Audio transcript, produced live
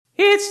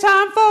It's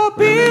time for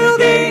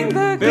building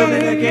the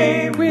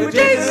game with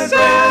Jason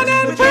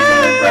and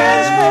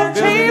friends from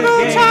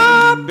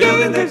Tabletop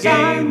Game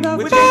Design.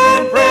 The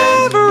fun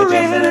never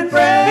ends.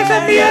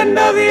 At the end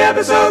of the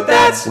episode,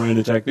 that's when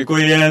it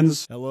technically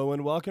ends. Hello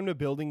and welcome to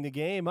Building the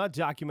Game, a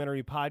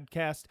documentary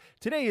podcast.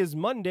 Today is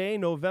Monday,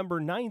 November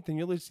 9th, and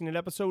you're listening to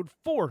episode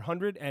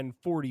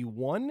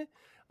 441.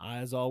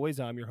 As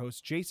always, I'm your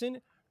host, Jason,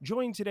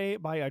 joined today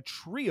by a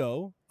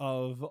trio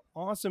of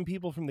awesome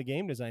people from the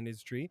game design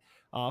industry.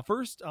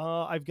 First,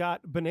 I've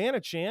got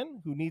Banana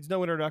Chan, who needs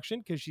no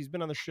introduction because she's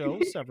been on the show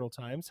several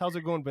times. How's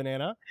it going,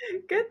 Banana?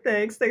 Good,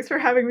 thanks. Thanks for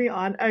having me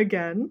on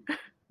again.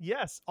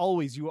 Yes,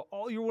 always. You're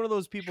one of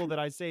those people that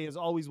I say is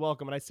always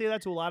welcome. And I say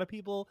that to a lot of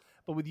people,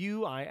 but with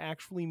you, I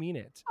actually mean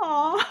it.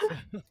 Aw.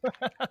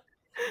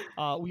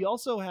 We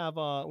also have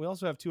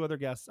two other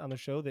guests on the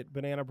show that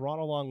Banana brought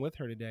along with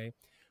her today.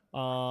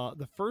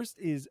 The first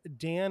is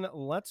Dan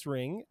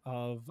Letzring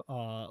of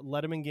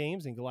Letterman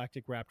Games and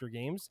Galactic Raptor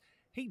Games.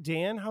 Hey,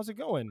 Dan, how's it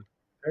going?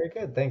 Very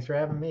good. Thanks for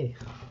having me.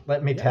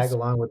 Let me tag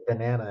along with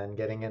Banana and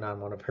getting in on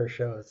one of her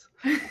shows.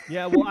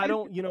 Yeah, well, I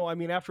don't,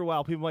 after a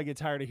while, people might get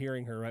tired of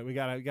hearing her, right? We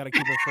gotta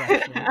keep her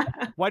fresh. Right?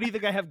 Why do you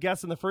think I have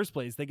guests in the first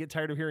place? They get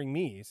tired of hearing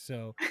me.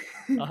 So,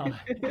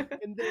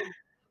 and then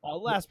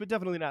last but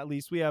definitely not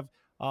least, we have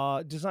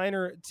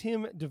designer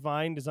Tim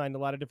Devine. Designed a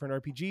lot of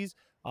different RPGs.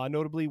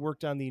 Notably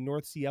worked on the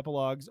North Sea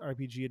Epilogues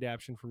RPG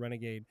adaptation for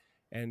Renegade.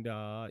 And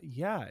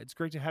it's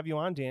great to have you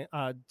on, Dan.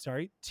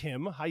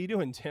 Tim. How you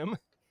doing, Tim?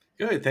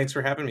 Good. Thanks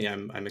for having me.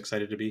 I'm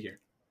excited to be here.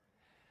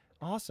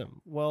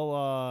 Awesome. Well,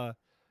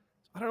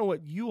 I don't know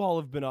what you all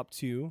have been up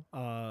to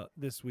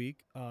this week.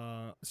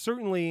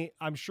 Certainly,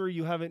 I'm sure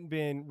you haven't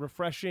been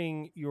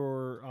refreshing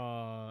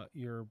your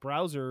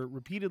browser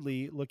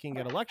repeatedly looking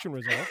at election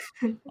results.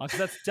 Because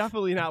that's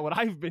definitely not what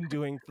I've been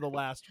doing for the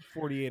last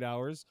 48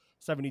 hours,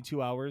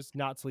 72 hours,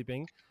 not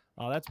sleeping.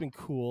 That's been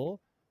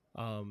cool.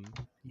 By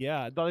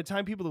the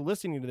time people are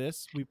listening to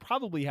this, we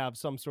probably have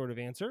some sort of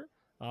answer.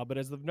 But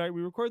as of the night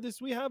we record this,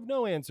 we have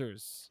no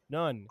answers.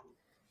 None.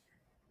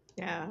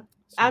 Yeah,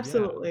 so,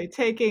 absolutely.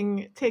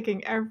 Yeah.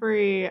 Taking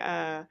every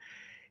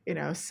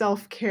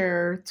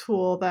self-care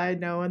tool that I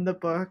know in the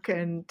book,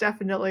 and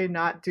definitely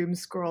not doom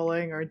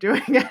scrolling or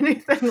doing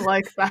anything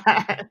like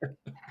that.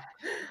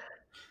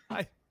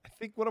 I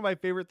think one of my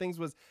favorite things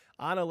was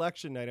on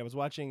election night, I was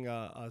watching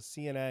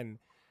CNN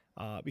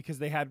because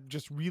they had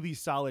just really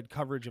solid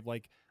coverage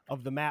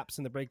of the maps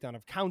and the breakdown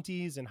of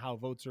counties and how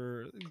votes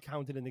are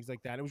counted and things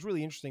like that. It was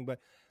really interesting, but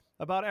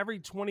about every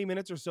 20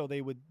 minutes or so,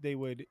 they would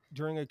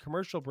during a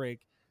commercial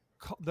break,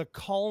 the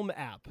Calm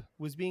app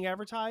was being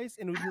advertised,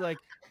 and it would be like,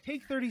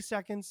 take 30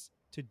 seconds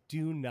to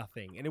do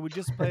nothing. And it would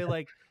just play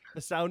like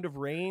the sound of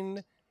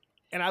rain.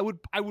 And I would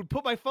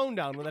put my phone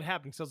down when that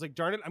happened. So I was like,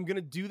 darn it, I'm going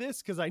to do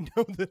this because I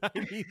know that I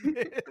need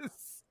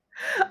this.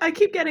 I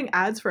keep getting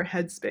ads for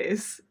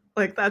Headspace.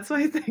 Like, that's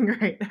my thing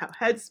right now.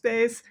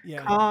 Headspace,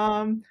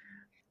 Calm,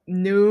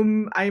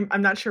 Noom.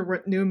 I'm not sure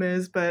what Noom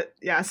is, but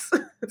yes,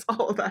 it's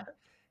all of that.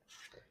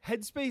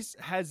 Headspace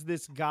has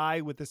this guy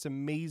with this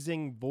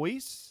amazing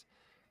voice,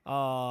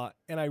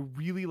 and I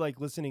really like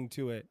listening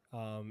to it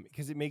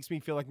because it makes me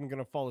feel like I'm going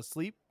to fall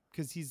asleep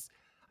because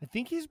I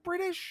think he's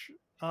British,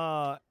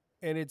 and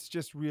it's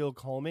just real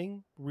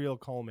calming.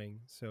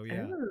 So,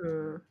 yeah.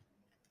 Ooh.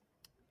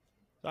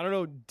 I don't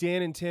know,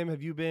 Dan and Tim,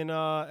 have you been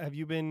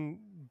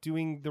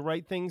doing the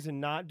right things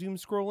and not doom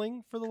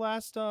scrolling for the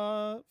last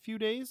few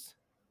days?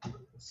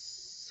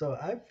 So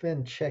I've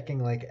been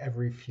checking like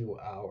every few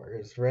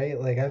hours, right?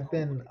 Like I've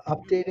been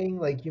updating,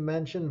 like you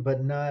mentioned,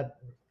 but not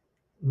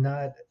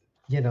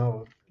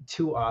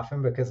too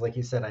often because, like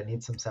you said, I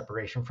need some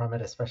separation from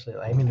it. Especially,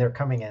 they're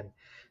coming in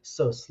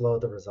so slow,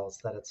 the results,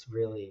 that it's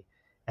really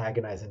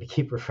agonizing to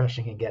keep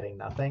refreshing and getting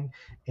nothing.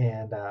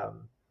 And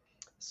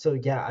so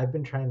yeah, I've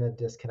been trying to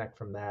disconnect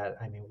from that.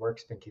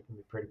 Work's been keeping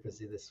me pretty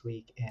busy this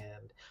week,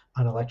 and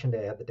on election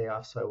day I had the day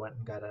off, so I went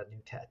and got a new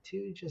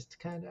tattoo just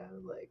kind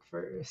of like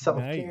for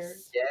self-care.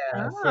 Nice.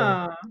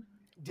 Yeah.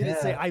 Did it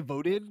say I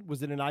voted?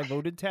 Was it an I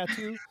voted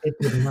tattoo? It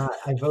did not.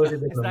 I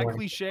voted. Is that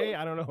cliche?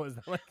 I don't know. Is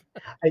that like?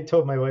 I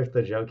told my wife,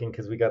 though, joking,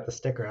 because we got the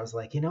sticker. I was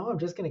like, I'm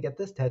just gonna get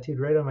this tattooed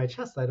right on my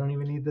chest. I don't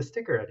even need the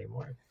sticker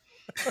anymore.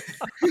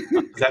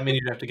 Does that mean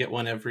you have to get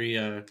one every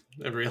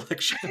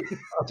election?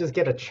 I'll just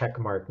get a check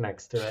mark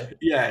next to it.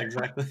 Yeah,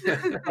 exactly.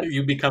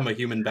 You become a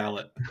human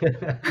ballot.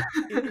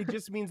 It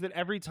just means that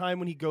every time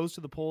when he goes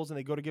to the polls and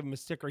they go to give him a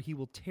sticker, he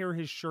will tear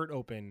his shirt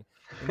open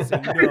and say,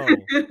 "No,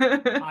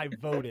 I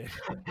voted."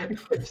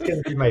 It's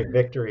going to be my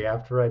victory.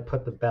 After I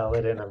put the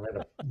ballot in, I'm going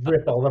to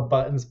rip all the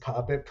buttons,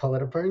 pop it, pull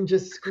it apart, and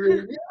just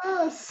scream,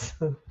 yes!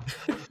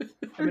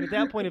 At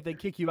that point, if they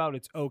kick you out,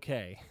 it's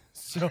okay.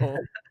 So...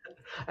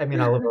 I'll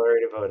have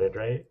already voted,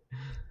 right?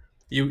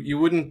 You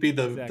wouldn't be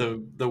the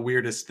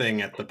weirdest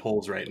thing at the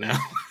polls right now.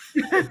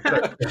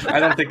 I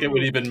don't think it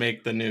would even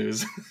make the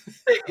news.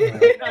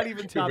 Not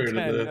even top 10,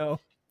 no.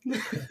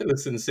 The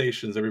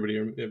sensations everybody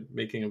are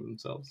making of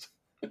themselves.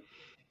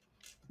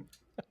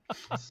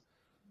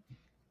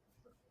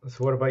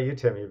 So what about you,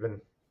 Tim? You've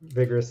been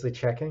vigorously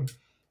checking?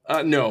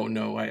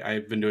 No.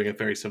 I've been doing a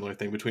very similar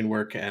thing between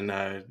work and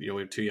we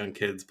have 2 young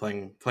kids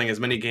playing as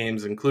many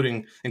games,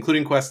 including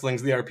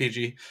Questlings, the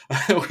RPG.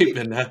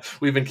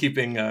 we've been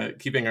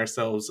keeping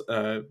ourselves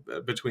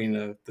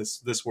between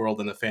this world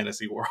and the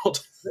fantasy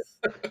world.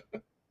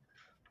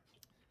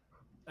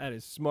 That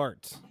is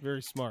smart,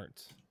 very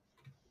smart.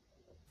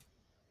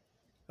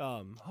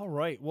 All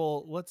right.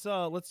 Well, let's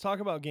talk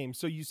about games.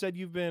 So you said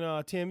you've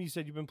been Tim. You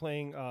said you've been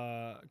playing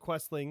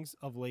Questlings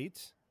of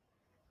late,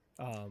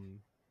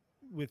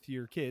 with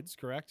your kids,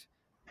 correct?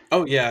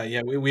 Oh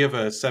yeah. We have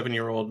a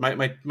 7-year-old. My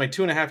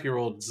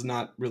 2.5-year-old's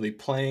not really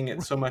playing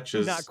it so much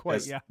Not quite,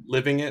 as yeah.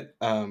 living it.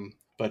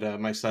 But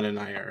my son and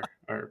I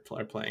are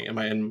playing,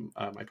 and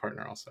my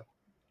partner also.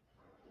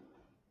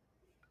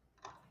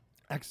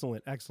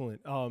 Excellent.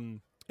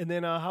 And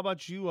then how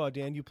about you,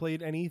 Dan? You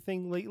played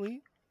anything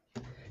lately?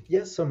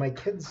 Yes, so my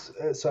kids,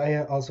 so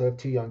I also have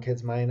 2 young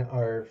kids. Mine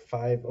are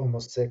 5,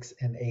 almost 6,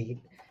 and 8.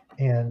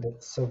 And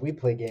so we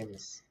play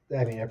games,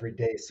 I mean, every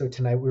day. So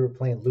tonight we were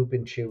playing Loop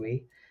and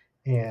Chewy.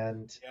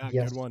 And Yeah,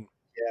 yes, good one.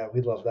 yeah,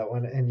 we love that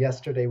one. And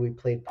yesterday we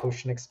played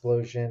Potion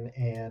Explosion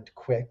and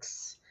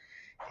Quicks.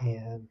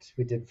 And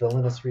we did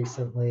Villainous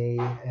recently.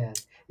 And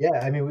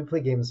yeah, I mean, we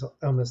play games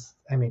almost,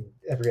 I mean,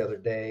 every other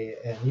day.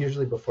 And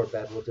usually before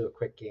bed, we'll do a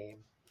quick game,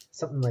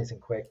 something nice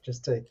and quick,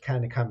 just to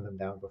kind of calm them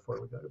down before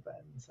we go to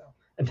bed. And so,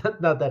 and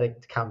not that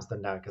it calms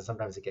them down, because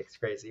sometimes it gets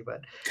crazy,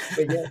 but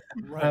yeah,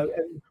 Right.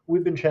 and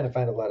we've been trying to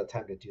find a lot of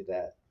time to do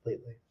that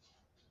lately.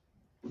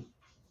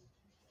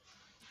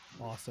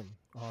 Awesome.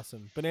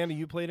 Banana,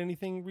 you played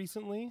anything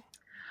recently?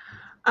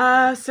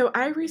 So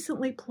I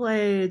recently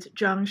played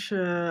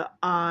Jiangshi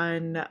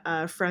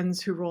on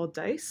Friends Who Roll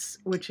Dice,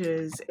 which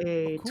is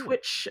a cool.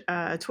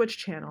 Twitch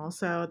channel.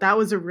 So that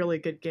was a really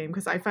good game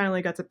because I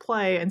finally got to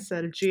play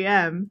instead of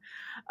GM,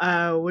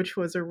 which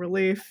was a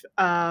relief.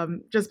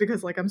 Just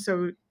because like I'm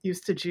so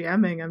used to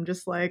GMing, I'm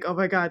just like, oh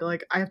my god,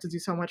 like I have to do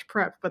so much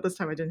prep. But this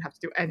time I didn't have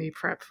to do any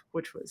prep,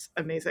 which was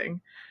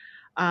amazing.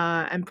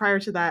 And prior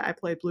to that, I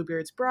played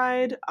Bluebeard's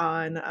Bride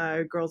on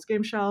Girls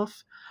Game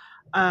Shelf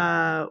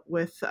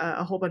with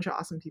a whole bunch of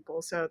awesome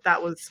people. So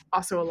that was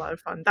also a lot of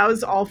fun. That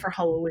was all for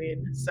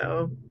Halloween.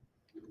 So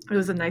it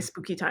was a nice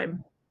spooky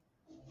time.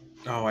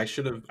 Oh, I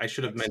should have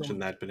Excellent.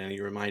 mentioned that, but then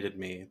you reminded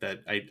me that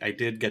I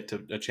did get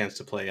a chance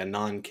to play a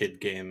non-kid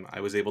game.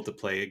 I was able to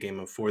play a game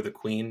of For the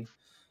Queen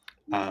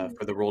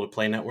for the Roll to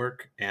Play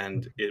Network,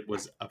 and it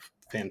was a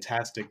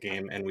fantastic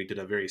game. And we did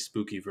a very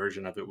spooky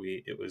version of it.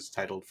 It was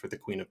titled For the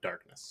Queen of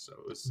Darkness, so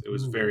it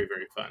was very,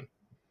 very fun.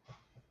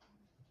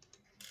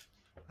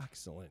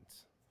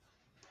 Excellent.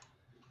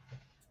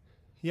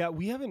 Yeah,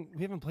 we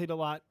haven't played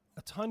a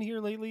ton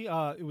here lately.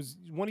 It was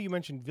one of you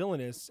mentioned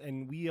Villainous,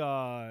 and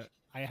I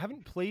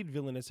haven't played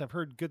Villainous. I've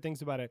heard good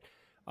things about it.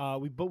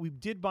 But we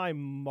did buy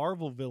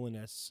Marvel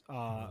Villainous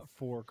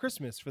for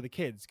Christmas for the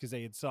kids because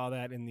they had saw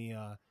that in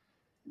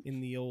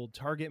the old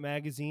Target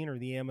magazine or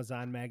the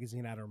Amazon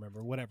magazine. I don't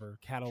remember, whatever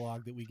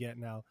catalog that we get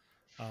now.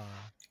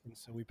 And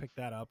so we picked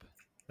that up.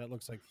 That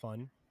looks like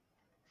fun.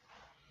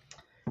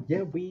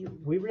 Yeah, we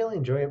really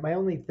enjoy it. My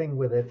only thing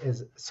with it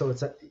is, so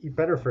it's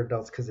better for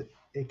adults because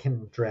it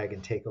can drag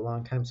and take a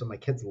long time. So my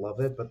kids love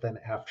it, but then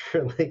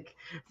after like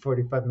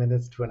 45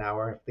 minutes to an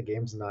hour, if the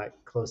game's not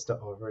close to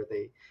over,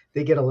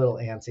 they get a little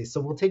antsy. So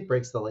we'll take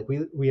breaks though. Like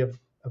we have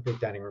a big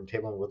dining room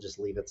table and we'll just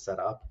leave it set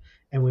up,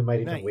 and we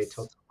might even wait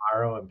till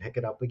tomorrow and pick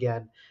it up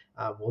again.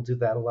 We'll do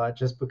that a lot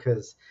just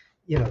because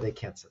they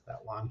can't sit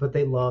that long, but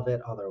they love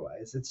it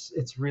otherwise.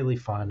 It's really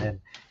fun,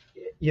 and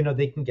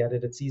they can get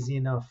it. It's easy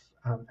enough.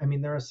 I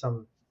mean, there are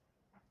some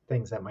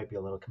things that might be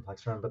a little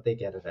complex for them, but they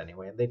get it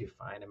anyway, and they do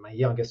fine. And my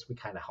youngest, we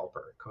kind of help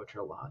her, coach her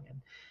along,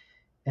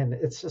 and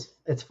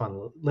it's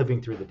fun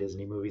living through the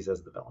Disney movies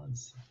as the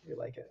villains. We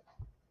like it.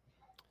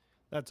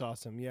 That's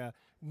awesome. Yeah,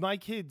 my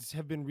kids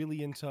have been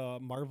really into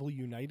Marvel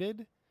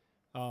United,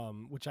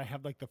 which I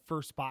have like the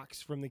first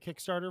box from the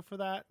Kickstarter for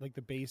that, like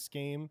the base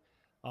game.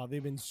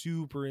 They've been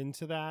super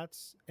into that,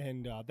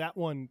 and that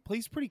one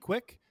plays pretty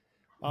quick.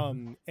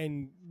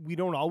 And we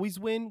don't always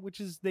win,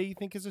 which is they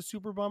think is a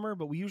super bummer,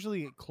 but we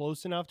usually get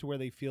close enough to where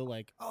they feel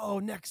like, oh,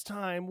 next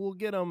time we'll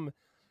get them.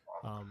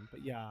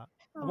 But yeah,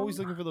 I'm always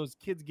looking for those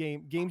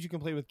games you can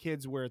play with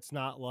kids where it's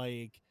not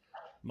like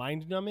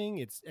mind numbing.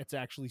 It's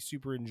actually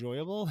super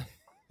enjoyable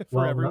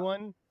for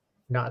everyone.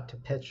 Not to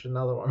pitch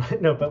another one,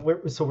 no, but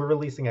we're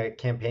releasing a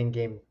campaign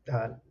game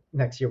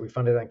next year. We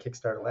funded it on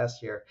Kickstarter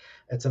last year.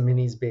 It's a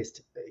minis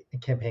based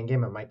campaign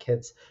game, and my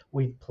kids,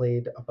 we've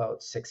played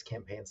about 6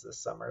 campaigns this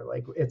summer.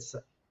 Like it's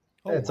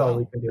all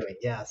we've been doing.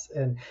 Yes.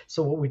 And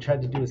so what we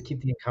tried to do is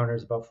keep the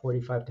encounters about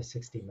 45 to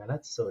 60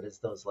 minutes. So it is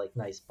those like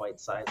nice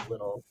bite-sized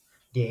little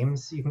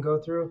games you can go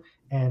through.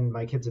 And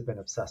my kids have been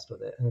obsessed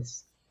with it. And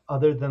it's,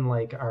 other than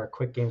like our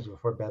quick games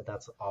before bed,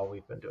 that's all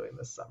we've been doing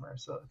this summer.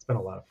 So it's been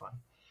a lot of fun.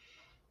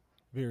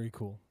 Very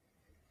cool.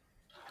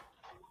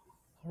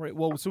 All right.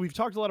 Well, so we've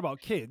talked a lot about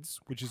kids,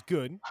 which is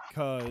good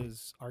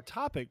because our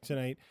topic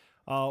tonight,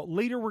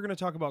 later we're going to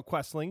talk about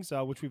Questlings,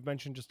 which we've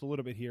mentioned just a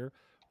little bit here,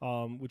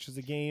 which is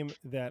a game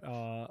that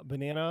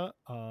Banana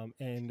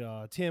and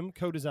Tim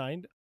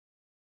co-designed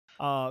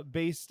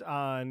based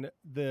on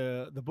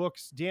the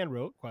books Dan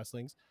wrote,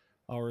 Questlings,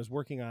 or is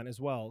working on as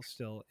well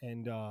still.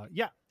 And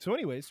yeah, so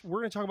anyways, we're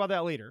going to talk about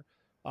that later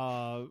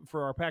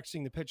for our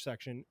practicing the pitch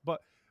section.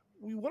 But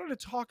we wanted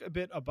to talk a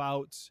bit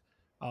about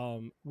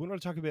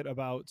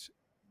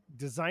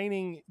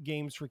designing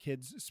games for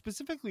kids,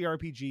 specifically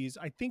RPGs.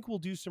 I think we'll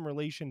do some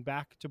relation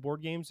back to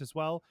board games as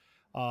well.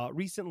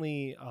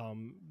 Recently,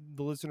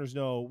 the listeners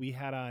know we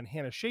had on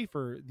Hannah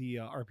Schaefer, the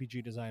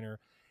RPG designer,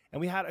 and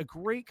we had a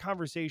great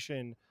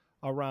conversation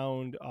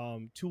around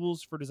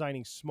tools for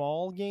designing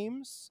small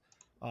games,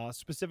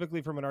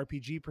 specifically from an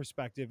RPG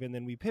perspective. And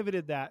then we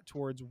pivoted that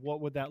towards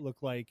what would that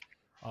look like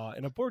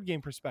in a board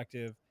game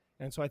perspective.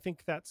 And so I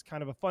think that's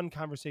kind of a fun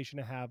conversation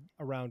to have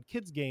around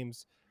kids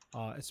games,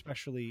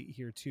 especially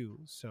here too.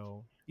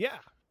 So yeah,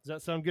 does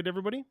that sound good to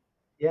everybody?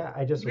 Yeah,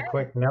 I just a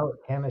quick note,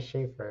 Hannah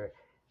Schaefer.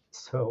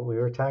 So we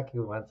were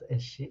talking once,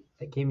 and she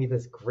gave me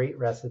this great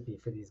recipe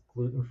for these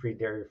gluten-free,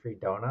 dairy-free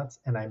donuts,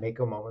 and I make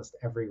them almost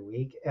every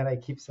week. And I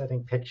keep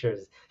sending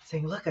pictures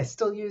saying, "Look, I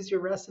still use your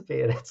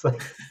recipe," and it's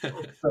like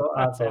so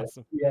That's authentic.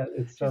 awesome. Yeah,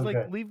 it's She's so like,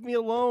 good. leave me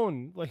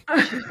alone. Like,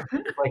 Like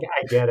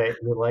I get it,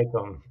 you like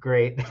them,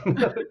 great.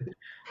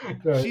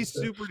 No, she's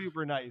so, super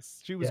duper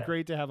nice. She was yeah.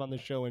 great to have on the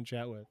show and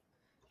chat with.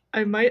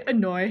 I might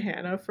annoy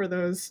Hannah for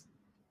those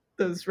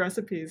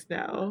recipes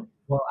now.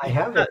 Well, I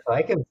have it, so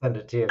I can send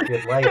it to you if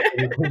you'd like.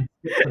 You can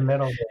skip the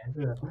middle.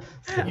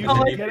 Yeah. You Oh,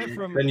 should I- get it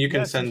from. Then you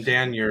can yes, send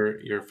Dan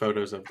your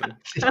photos of them.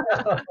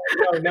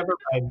 No, never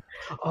mind.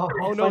 Oh, Oh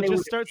how no, funny just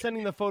would start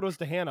sending the photos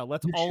to Hannah.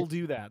 Let's You all should-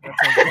 do that. That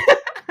sounds great.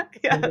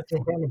 yeah. send it to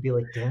him and be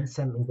like, Dan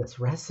sent me this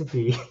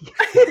recipe.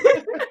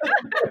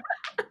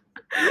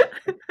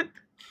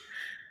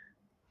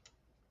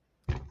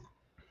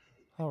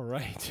 All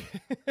right.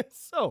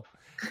 So,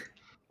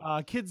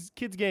 kids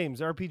games,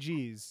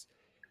 RPGs.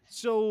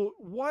 So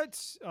what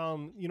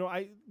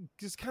I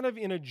just kind of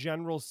in a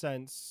general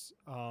sense,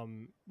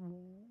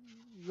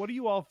 what do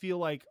you all feel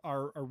like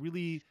are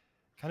really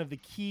kind of the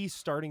key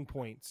starting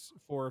points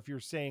for if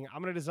you're saying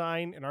I'm going to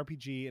design an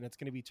RPG and it's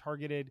going to be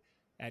targeted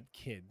at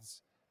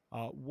kids?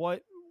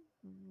 What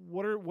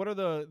are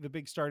the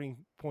big starting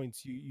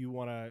points you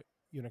want to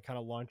kind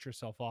of launch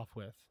yourself off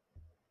with?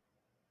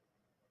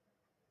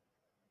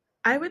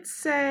 I would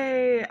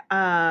say,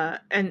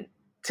 and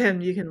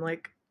Tim, you can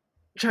like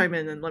chime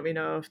in and let me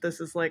know if this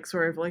is like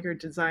sort of like your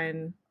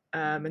design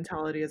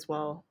mentality as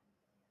well.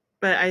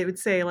 But I would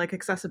say like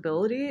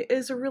accessibility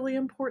is a really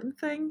important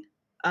thing.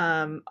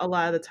 A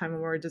lot of the time when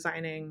we're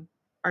designing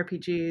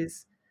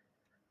RPGs,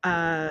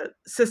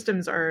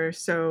 systems are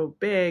so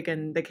big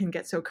and they can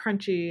get so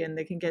crunchy and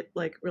they can get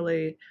like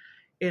really,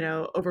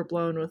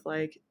 overblown with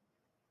like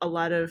a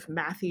lot of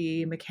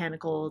mathy,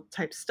 mechanical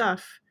type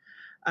stuff.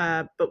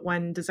 But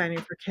when designing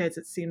for kids,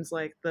 it seems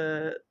like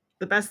the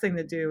best thing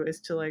to do is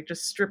to like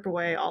just strip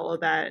away all of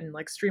that and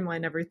like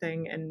streamline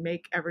everything and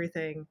make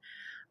everything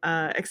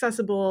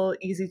accessible,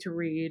 easy to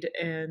read,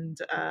 and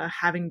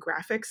having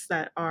graphics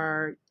that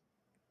are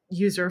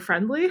user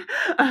friendly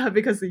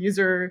because the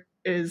user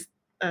is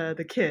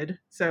the kid.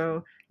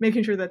 So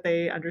making sure that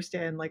they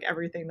understand like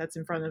everything that's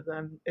in front of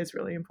them is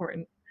really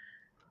important.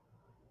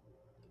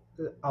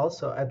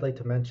 Also, I'd like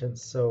to mention,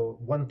 so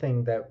one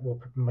thing that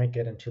might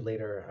get into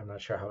later, I'm not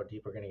sure how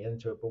deep we're going to get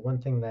into it, but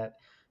one thing that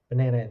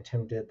Banana and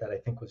Tim did that I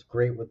think was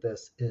great with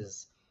this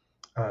is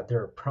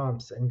there are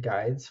prompts and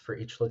guides for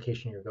each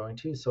location you're going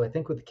to. So I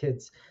think with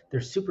kids, they're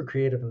super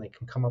creative and they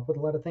can come up with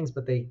a lot of things,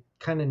 but they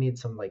kind of need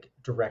some like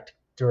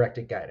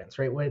directed guidance,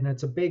 right? When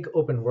it's a big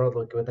open world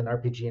like with an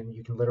RPG and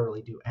you can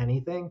literally do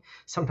anything,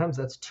 sometimes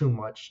that's too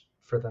much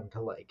for them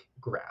to like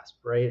grasp,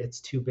 right?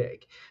 It's too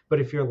big. But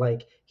if you're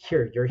like,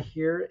 here, you're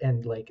here,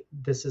 and like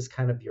this is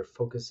kind of your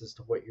focus as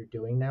to what you're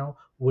doing now,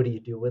 what do you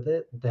do with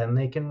it? Then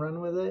they can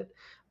run with it.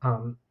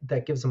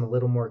 That gives them a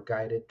little more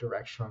guided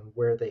direction on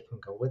where they can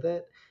go with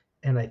it.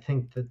 And I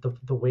think that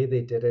the way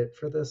they did it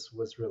for this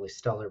was really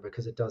stellar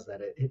because it does that.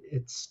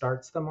 It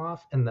starts them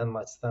off and then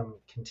lets them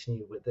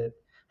continue with it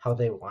how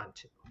they want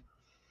to.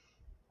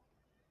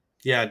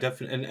 Yeah,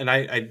 definitely. And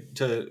I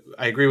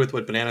agree with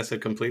what Banana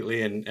said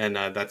completely. And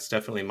that's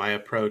definitely my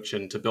approach.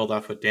 And to build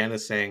off what Dan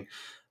is saying,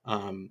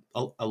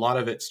 a lot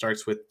of it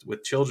starts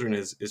with children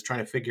is trying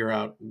to figure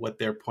out what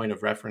their point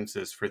of reference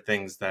is for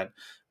things that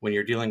when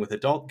you're dealing with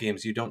adult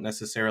games, you don't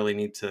necessarily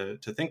need to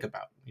think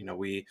about. You know,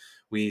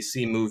 we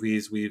see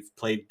movies, we've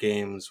played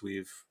games,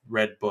 we've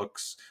read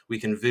books, we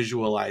can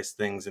visualize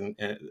things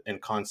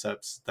and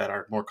concepts that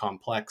are more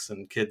complex,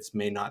 and kids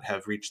may not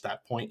have reached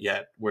that point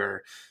yet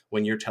where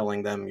when you're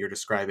telling them, you're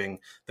describing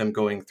them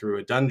going through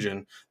a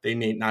dungeon, they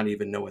may not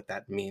even know what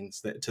that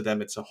means. That to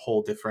them, it's a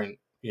whole different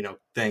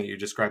thing. You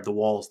describe the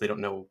walls, they don't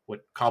know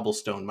what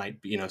cobblestone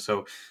might be,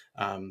 so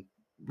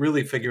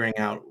really figuring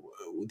out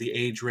the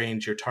age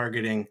range you're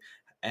targeting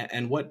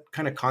and what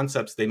kind of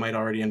concepts they might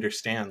already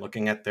understand,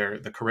 looking at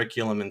the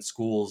curriculum in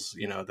schools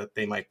that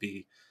they might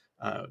be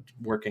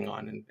working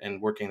on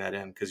and working that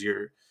in, because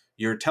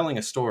you're telling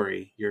a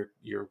story,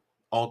 you're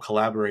all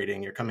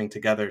collaborating, you're coming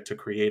together to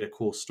create a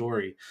cool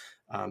story.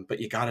 But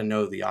you got to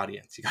know the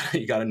audience.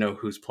 You got to know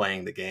who's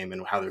playing the game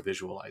and how they're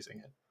visualizing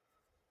it.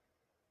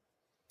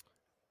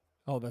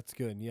 Oh, that's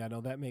good. Yeah, no,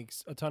 that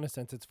makes a ton of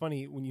sense. It's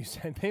funny when you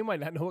said they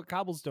might not know what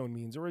cobblestone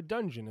means or a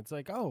dungeon. It's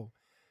like, oh,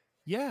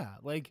 yeah,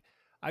 like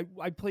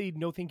I played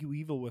No Thank You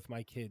Evil with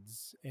my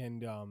kids,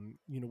 and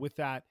with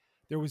that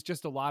there was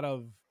just a lot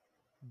of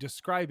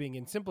describing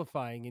and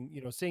simplifying,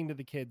 and saying to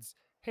the kids,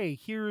 hey,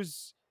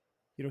 here's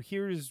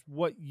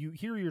what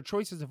here are your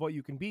choices of what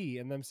you can be,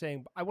 and them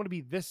saying, I want to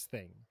be this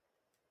thing.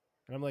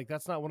 And I'm like,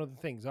 that's not one of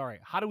the things. All right,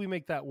 how do we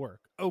make that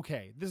work?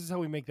 Okay, this is how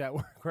we make that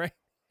work, right?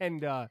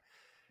 And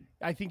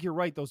I think you're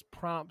right. Those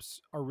prompts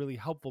are really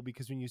helpful,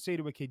 because when you say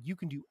to a kid, you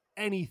can do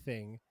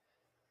anything,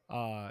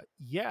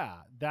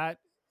 that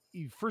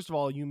first of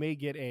all, you may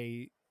get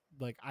a,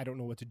 like, I don't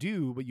know what to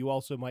do, but you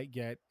also might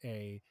get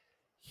a,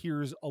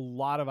 here's a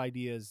lot of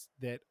ideas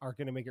that are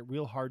going to make it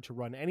real hard to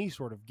run any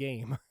sort of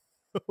game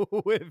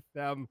with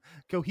them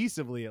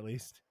cohesively, at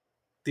least.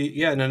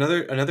 And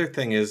another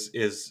thing is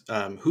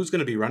who's going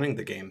to be running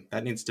the game.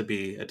 That needs to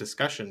be a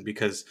discussion,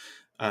 because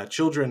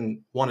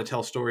children want to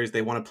tell stories,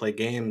 they want to play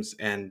games,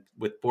 and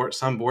with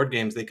some board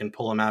games they can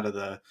pull them out of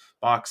the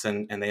box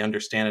and they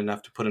understand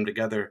enough to put them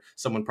together.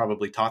 Someone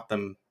probably taught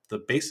them the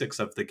basics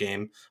of the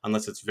game,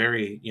 unless it's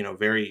very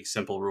very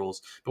simple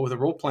rules. But with a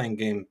role playing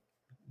game,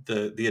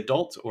 the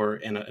adult or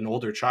an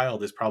older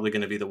child is probably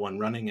going to be the one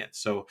running it.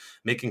 So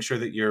making sure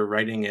that you're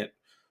writing it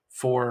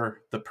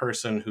for the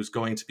person who's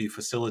going to be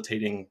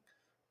facilitating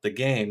the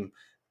game,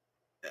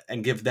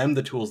 and give them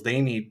the tools they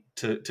need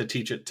to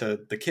teach it to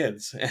the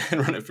kids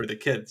and run it for the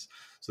kids.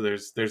 So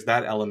there's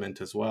that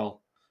element as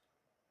well.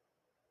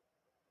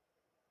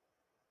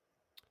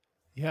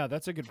 Yeah,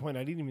 that's a good point.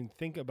 I didn't even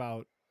think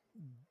about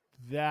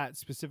that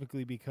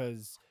specifically,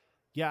 because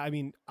I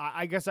mean,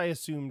 I guess I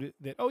assumed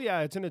that, oh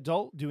yeah, it's an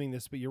adult doing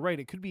this, but you're right,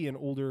 it could be an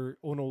older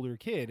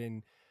kid,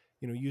 and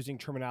using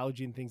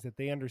terminology and things that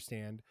they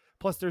understand.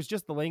 Plus there's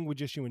just the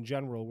language issue in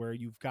general, where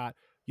you've got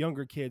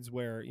younger kids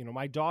where,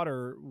 my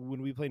daughter,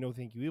 when we play No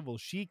Thank You Evil,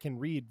 she can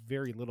read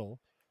very little.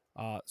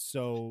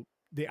 So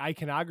the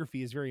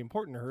iconography is very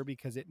important to her,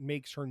 because it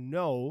makes her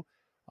know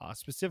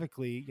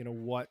specifically,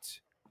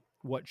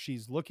 what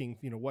she's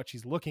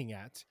looking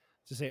at,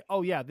 to say,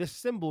 oh yeah, this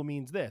symbol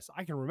means this.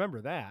 I can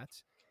remember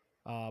that,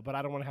 but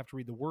I don't want to have to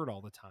read the word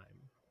all the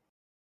time.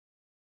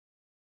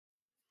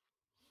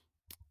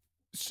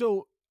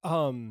 So,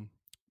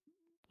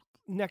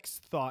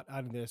 next thought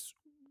on this,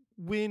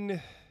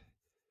 when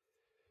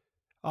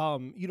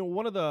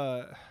one of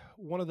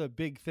the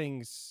big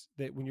things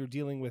that when you're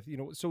dealing with,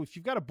 so if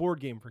you've got a board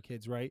game for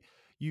kids, right,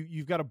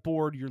 you've got a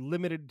board, you're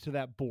limited to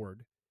that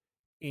board,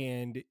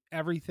 and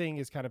everything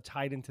is kind of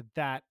tied into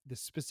that, the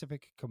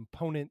specific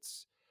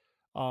components.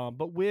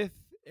 But with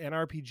an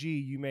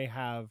RPG, you may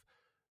have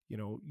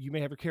your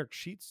character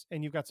sheets,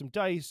 and you've got some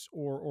dice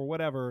or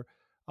whatever,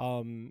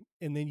 and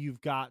then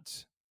you've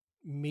got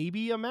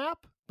maybe a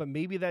map, but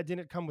maybe that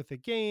didn't come with the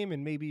game,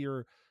 and maybe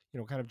you're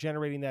kind of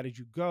generating that as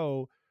you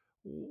go.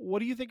 What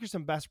do you think are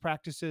some best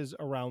practices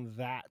around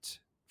that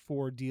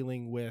for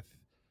dealing with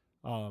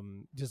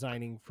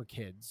designing for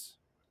kids?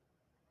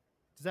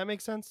 Does that make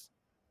sense?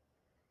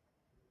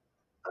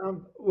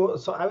 Well,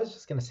 so I was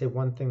just going to say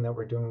one thing that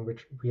we're doing,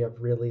 which we have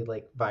really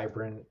like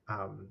vibrant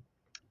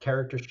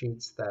character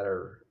sheets that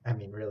are, I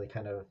mean, really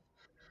kind of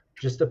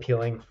just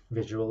appealing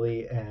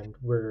visually, and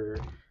we're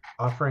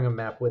offering a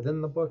map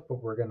within the book,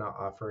 but we're going to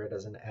offer it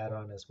as an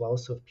add-on as well.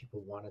 So if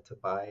people wanted to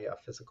buy a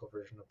physical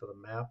version of the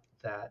map,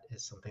 that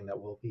is something that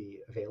will be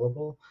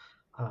available.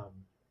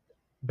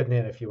 But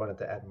Nan, if you wanted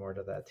to add more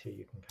to that too,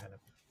 you can kind of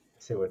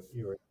say what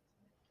you were.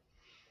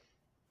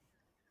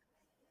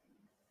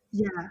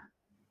 Yeah.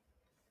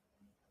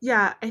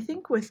 Yeah, I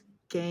think with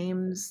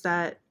games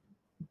that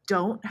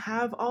don't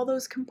have all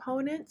those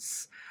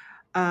components,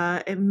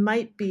 it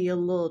might be a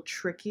little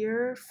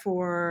trickier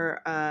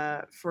for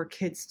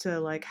kids to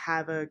like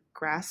have a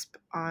grasp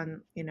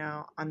on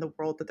on the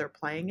world that they're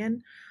playing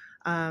in.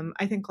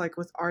 I think like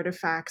with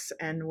artifacts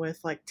and with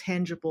like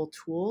tangible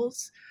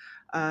tools,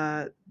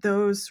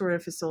 those sort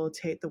of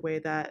facilitate the way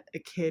that a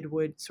kid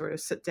would sort of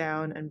sit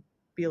down and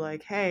be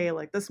like, hey,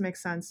 like this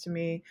makes sense to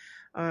me,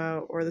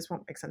 or this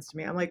won't make sense to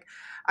me.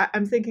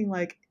 I'm thinking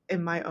like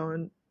in my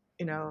own,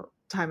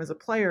 time as a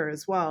player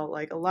as well.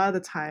 Like a lot of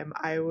the time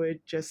I would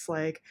just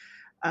like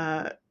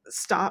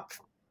stop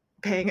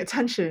paying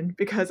attention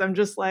because I'm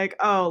just like,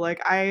 oh,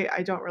 like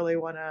I don't really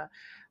want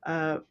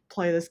to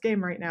play this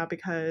game right now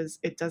because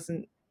it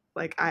doesn't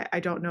like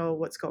I don't know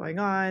what's going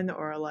on,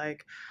 or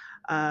like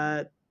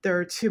uh, there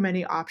are too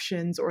many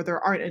options, or there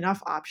aren't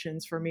enough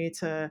options for me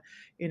to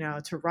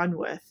to run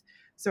with.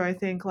 So I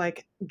think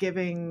like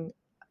giving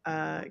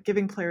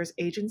players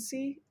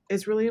agency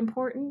is really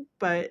important,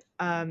 but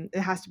it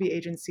has to be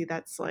agency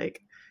that's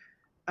like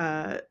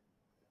uh,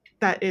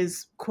 that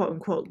is quote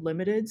unquote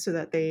limited, so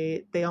that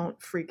they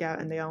don't freak out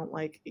and they don't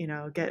like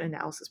get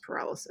analysis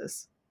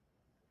paralysis.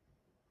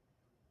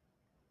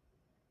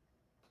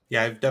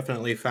 Yeah, I've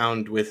definitely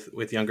found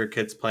with younger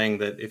kids playing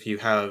that if you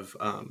have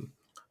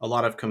a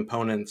lot of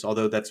components,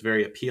 although that's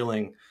very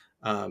appealing,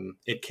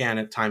 it can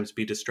at times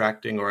be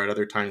distracting, or at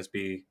other times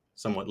be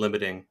somewhat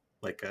limiting,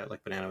 like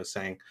Banana was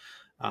saying.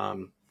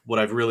 What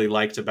I've really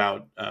liked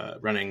about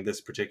running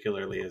this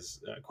particularly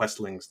is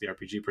Questlings, the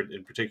RPG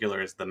in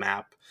particular, is the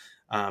map.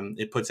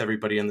 It puts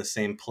everybody in the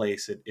same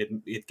place.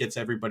 It gets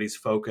everybody's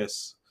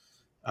focus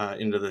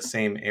into the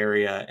same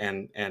area,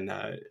 and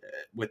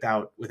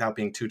without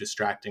being too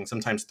distracting.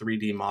 Sometimes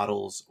 3D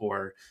models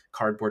or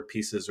cardboard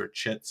pieces or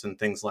chits and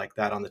things like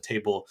that on the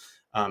table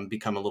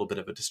become a little bit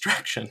of a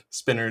distraction.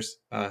 Spinners.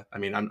 I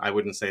mean, I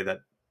wouldn't say that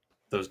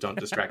those don't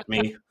distract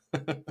me.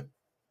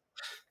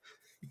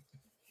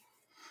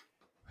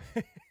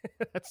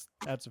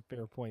 That's a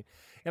fair point.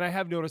 And I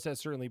have noticed that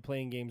certainly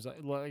playing games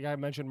like I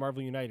mentioned,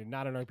 Marvel United,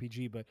 not an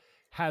RPG, but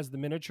has the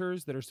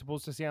miniatures that are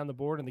supposed to stay on the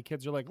board, and the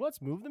kids are like,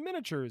 let's move the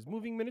miniatures.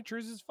 Moving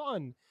miniatures is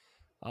fun.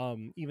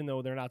 Even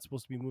though they're not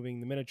supposed to be moving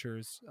the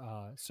miniatures.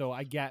 So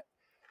I get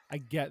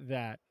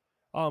that.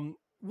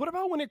 What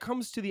about when it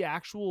comes to the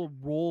actual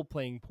role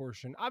playing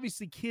portion?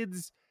 Obviously,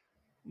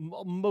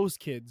 most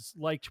kids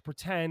like to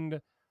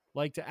pretend,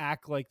 like to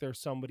act like they're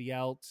somebody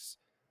else.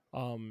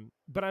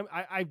 But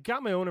I've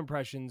got my own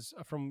impressions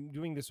from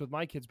doing this with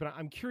my kids, but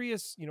I'm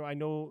curious, I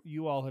know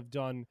you all have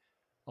done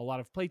a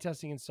lot of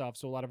playtesting and stuff,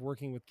 so a lot of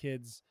working with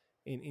kids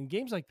in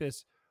games like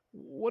this.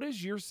 What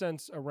is your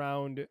sense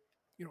around,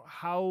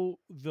 how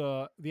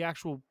the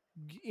actual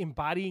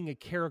embodying a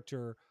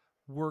character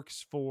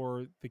works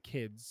for the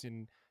kids,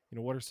 and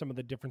what are some of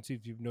the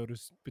differences you've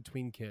noticed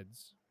between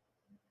kids?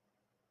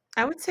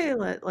 I would say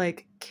that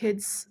like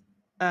kids,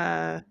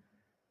 uh,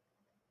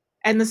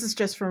 and this is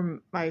just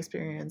from my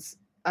experience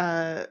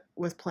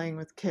with playing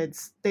with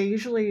kids, they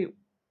usually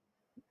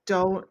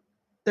don't.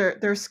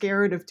 They're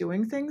scared of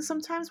doing things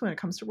sometimes when it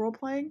comes to role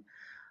playing,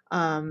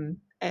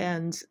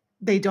 and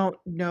they don't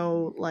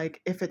know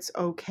like if it's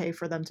okay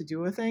for them to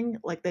do a thing.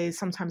 Like they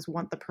sometimes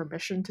want the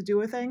permission to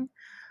do a thing,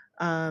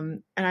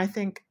 and I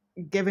think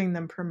giving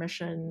them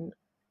permission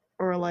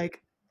or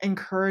like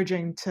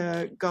encouraging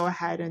to go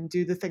ahead and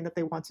do the thing that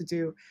they want to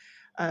do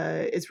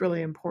is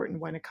really important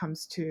when it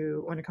comes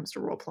to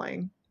role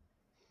playing.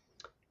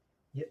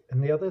 Yeah,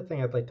 and the other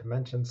thing I'd like to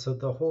mention, so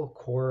the whole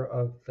core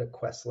of the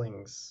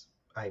Questlings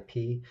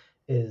IP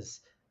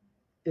is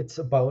it's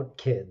about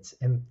kids,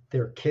 and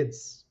they're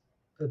kids.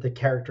 The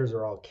characters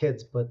are all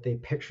kids, but they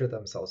picture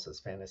themselves as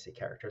fantasy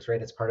characters, right?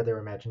 It's part of their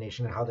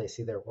imagination and how they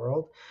see their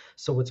world.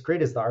 So what's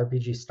great is the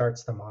RPG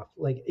starts them off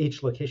like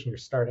each location you're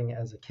starting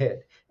as a kid,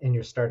 and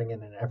you're starting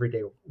in an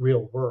everyday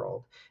real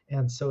world,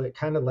 and so it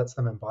kind of lets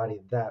them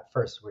embody that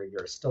first, where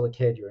you're still a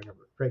kid, you're in a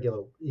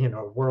regular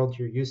world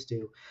you're used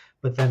to,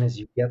 but then as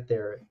you get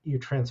there, you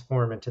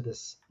transform into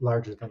this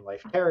larger than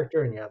life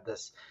character, and you have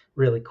this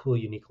really cool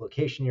unique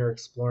location you're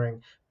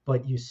exploring,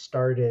 but you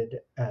started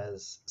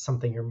as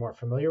something you're more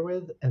familiar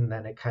with, and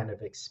then it kind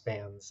of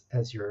expands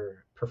as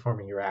you're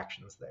performing your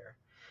actions there.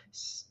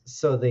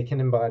 So they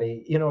can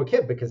embody, a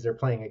kid because they're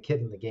playing a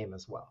kid in the game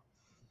as well.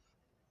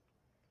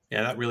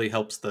 Yeah, that really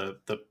helps the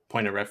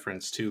point of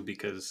reference too,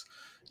 because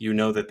you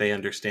know that they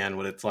understand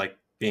what it's like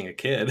being a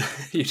kid.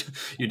 you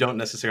you don't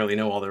necessarily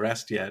know all the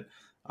rest yet,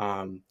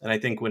 and I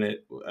think when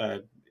it uh,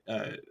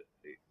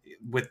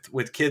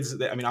 with kids,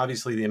 I mean,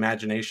 obviously the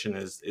imagination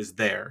is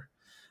there.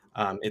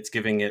 It's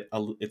giving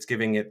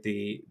it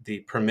the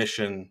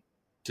permission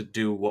to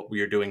do what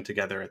we are doing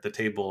together at the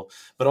table.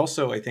 But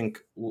also, I think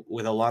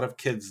with a lot of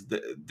kids,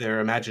 their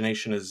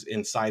imagination is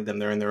inside them.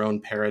 They're in their own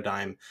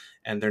paradigm,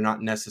 and they're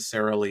not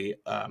necessarily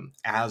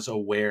as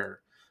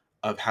aware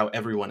of how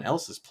everyone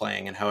else is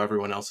playing and how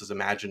everyone else is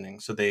imagining.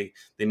 So they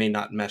may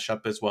not mesh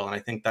up as well. And I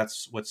think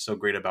that's what's so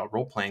great about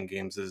role playing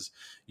games is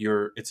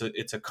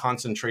it's a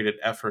concentrated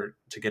effort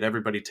to get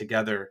everybody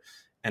together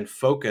and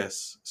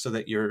focus, so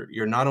that you're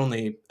not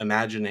only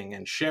imagining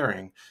and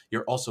sharing,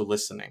 you're also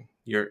listening.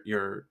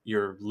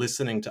 You're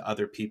listening to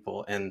other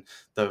people, and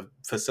the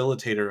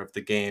facilitator of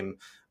the game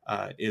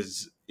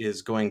is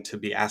going to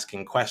be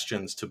asking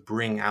questions to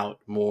bring out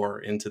more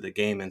into the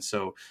game, and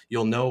so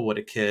you'll know what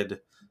a kid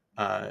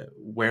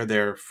where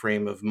their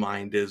frame of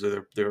mind is,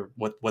 or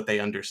what they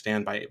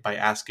understand by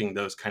asking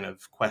those kind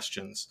of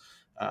questions.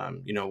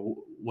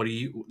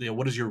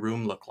 What does your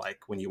room look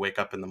like when you wake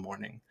up in the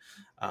morning?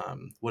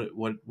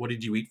 What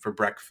did you eat for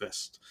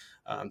breakfast?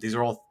 These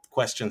are all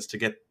questions to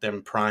get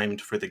them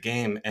primed for the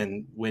game.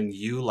 And when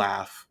you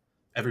laugh,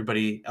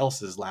 everybody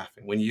else is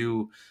laughing. When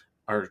you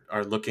are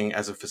looking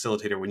as a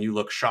facilitator, when you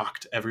look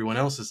shocked, everyone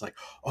else is like,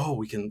 oh,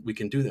 we can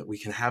do that. We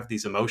can have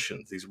these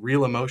emotions, these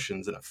real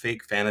emotions in a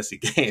fake fantasy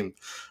game.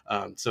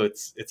 So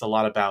it's a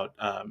lot about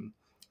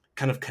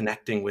kind of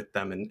connecting with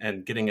them,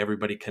 and getting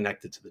everybody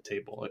connected to the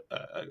table.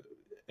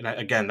 And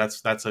again,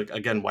 that's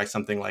again why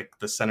something like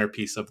the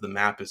centerpiece of the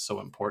map is so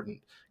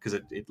important, because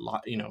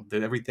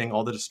everything,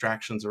 all the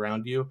distractions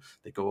around you,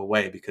 they go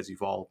away because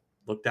you've all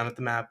looked down at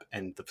the map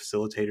and the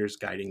facilitator's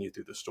guiding you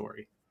through the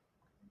story.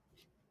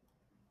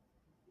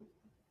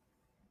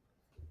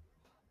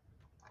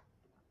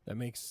 That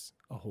makes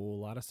a whole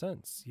lot of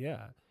sense.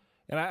 Yeah.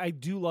 And I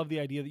do love the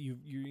idea that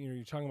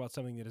you're talking about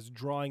something that is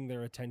drawing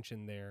their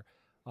attention there.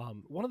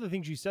 One of the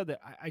things you said that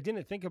I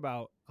didn't think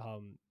about,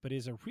 but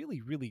is a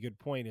really, really good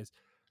point is,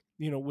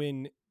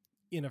 when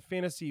in a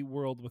fantasy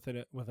world with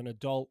an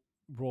adult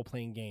role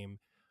playing game,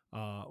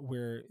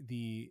 where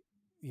the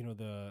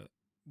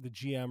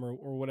GM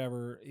or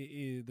whatever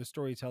the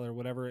storyteller,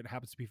 whatever it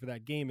happens to be for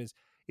that game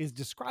is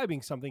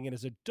describing something, and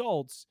as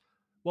adults,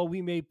 while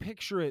we may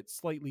picture it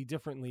slightly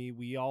differently,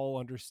 we all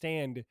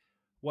understand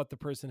what the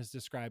person is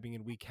describing,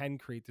 and we can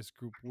create this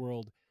group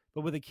world.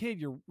 But with a kid,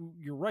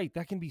 you're right,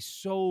 that can be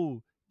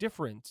so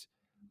different.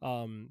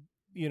 um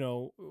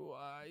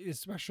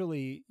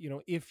Especially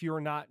if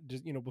you're not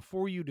just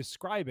before you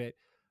describe it,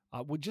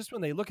 just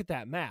when they look at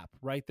that map,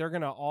 right, they're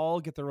gonna all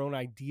get their own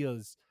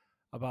ideas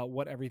about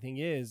what everything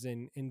is,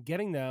 and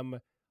getting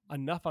them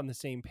enough on the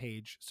same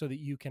page so that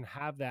you can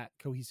have that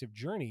cohesive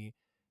journey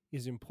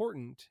is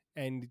important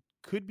and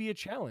could be a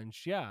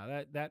challenge.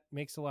 Yeah, that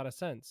makes a lot of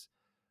sense.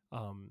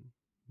 um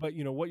but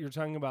what you're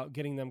talking about,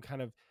 getting them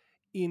kind of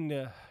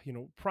in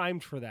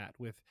primed for that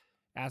with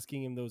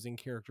asking him those in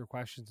character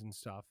questions and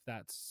stuff,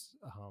 that's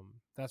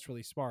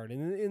really smart.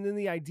 And then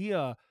the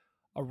idea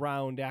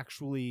around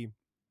actually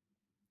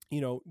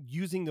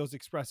using those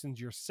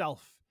expressions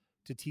yourself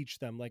to teach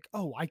them, like,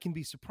 oh, I can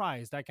be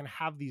surprised, I can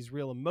have these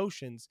real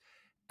emotions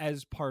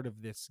as part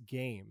of this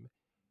game.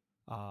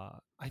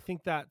 I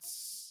think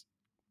that's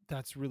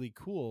really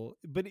cool.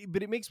 But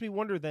it makes me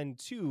wonder then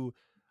too,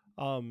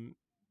 um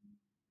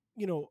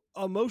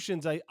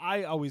emotions,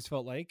 I always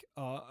felt like,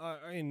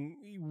 in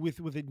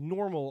with a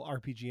normal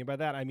RPG, and by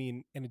that I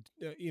mean in an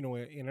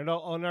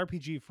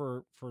RPG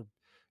for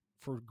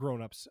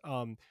grown-ups,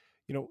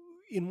 you know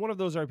in one of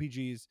those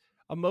RPGs,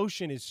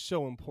 emotion is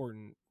so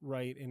important,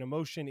 right? And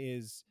emotion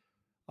is,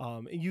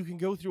 and you can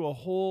go through a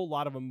whole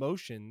lot of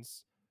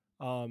emotions,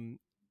 um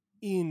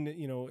in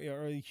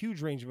or a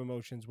huge range of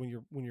emotions when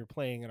you're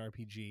playing an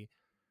RPG.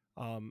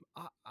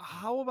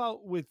 How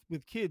about with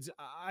kids?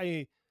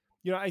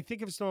 I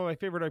think of some of my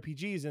favorite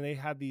RPGs, and they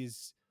had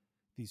these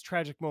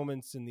tragic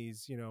moments, and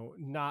these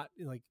not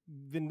like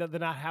the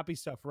not happy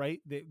stuff,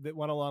 right, that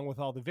went along with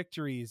all the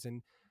victories.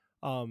 And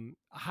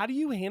how do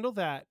you handle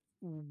that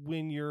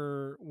when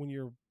you're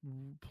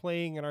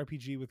playing an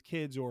RPG with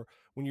kids, or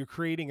when you're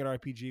creating an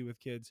RPG with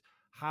kids?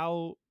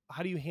 How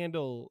do you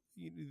handle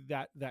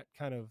that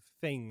kind of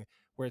thing,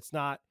 where it's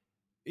not,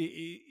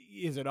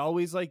 is it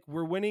always like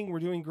we're winning, we're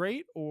doing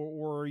great,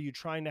 or are you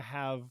trying to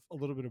have a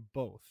little bit of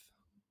both?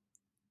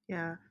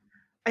 Yeah.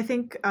 I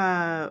think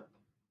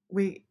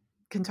we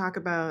can talk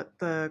about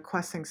the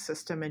questing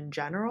system in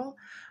general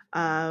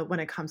when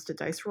it comes to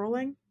dice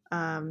rolling.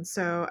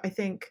 So I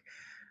think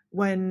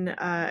when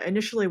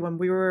initially when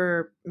we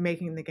were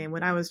making the game,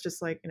 when I was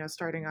just like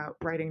starting out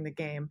writing the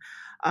game,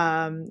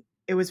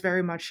 it was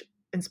very much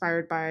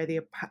inspired by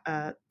the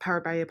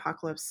Powered by the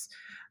Apocalypse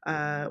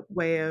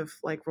way of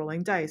like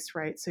rolling dice,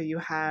 right? So you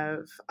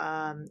have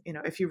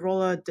if you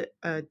roll a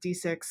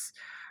d6,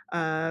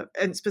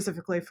 and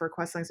specifically for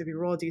questlines, if you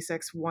roll a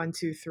d6, 1,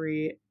 2,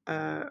 3,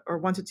 or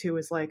 1 to 2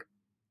 is like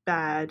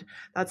bad,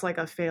 that's like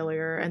a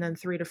failure, and then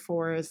 3 to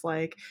 4 is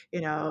like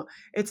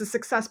it's a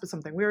success but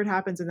something weird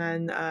happens, and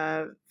then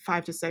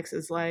 5 to 6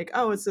 is like,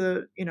 oh, it's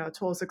a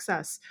total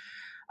success.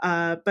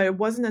 But it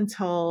wasn't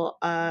until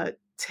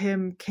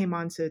Tim came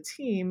onto the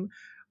team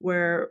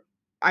where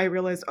I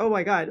realized, oh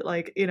my god,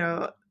 like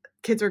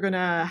kids are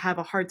gonna have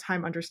a hard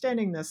time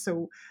understanding this.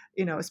 So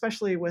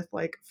especially with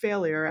like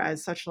failure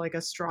as such like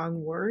a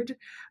strong word,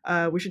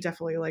 we should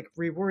definitely like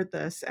reword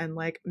this and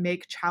like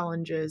make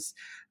challenges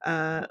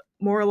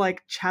more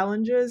like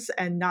challenges,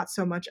 and not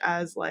so much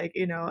as like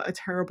a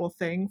terrible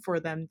thing for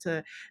them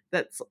to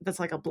that's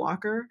like a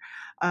blocker.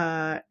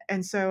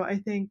 And so I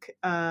think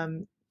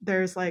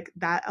there's like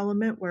that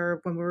element where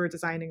when we were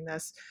designing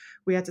this,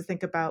 we had to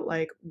think about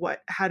like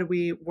how do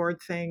we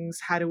word things,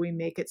 how do we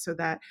make it so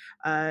that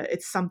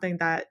it's something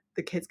that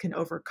the kids can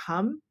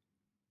overcome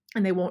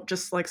and they won't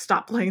just like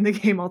stop playing the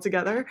game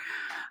altogether.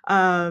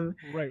 um,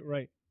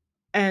 Right.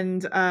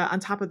 and on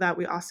top of that,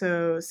 we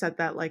also said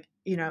that like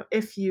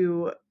if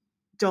you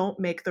don't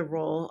make the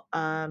roll,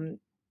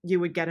 you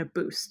would get a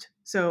boost.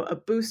 So a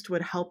boost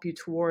would help you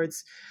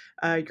towards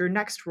your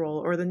next roll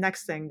or the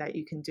next thing that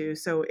you can do.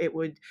 So it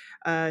would,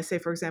 say,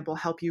 for example,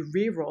 help you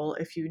re-roll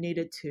if you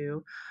needed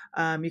to.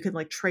 You can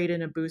like trade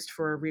in a boost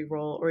for a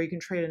re-roll, or you can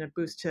trade in a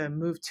boost to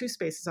move 2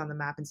 spaces on the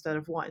map instead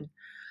of 1.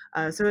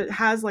 So it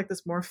has like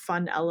this more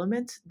fun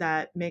element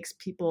that makes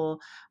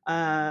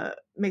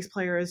makes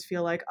players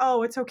feel like,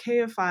 oh, it's okay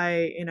if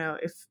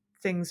if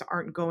things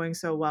aren't going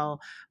so well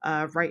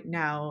right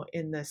now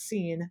in the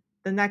scene,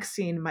 the next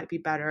scene might be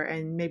better,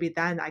 and maybe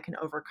then I can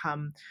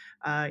overcome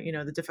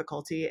the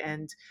difficulty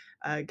and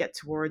get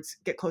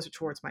closer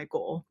towards my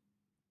goal.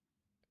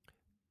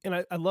 And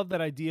I love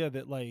that idea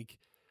that, like,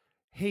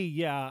 hey,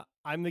 yeah,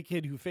 I'm the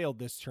kid who failed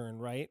this turn,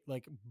 right?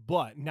 Like,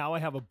 but now I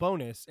have a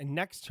bonus, and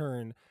next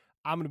turn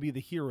I'm gonna be the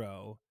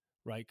hero,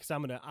 right? Because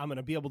I'm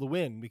gonna be able to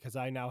win because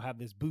I now have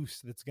this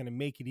boost that's gonna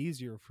make it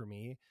easier for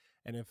me.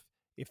 And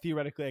if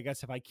theoretically, I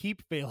guess if I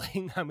keep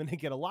failing, I'm gonna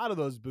get a lot of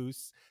those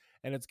boosts,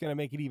 and it's gonna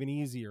make it even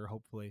easier,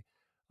 hopefully.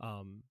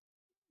 Um,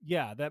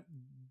 yeah,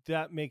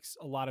 that makes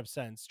a lot of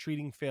sense.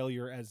 Treating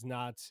failure as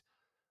not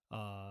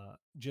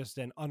just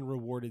an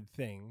unrewarded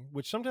thing,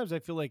 which sometimes I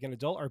feel like in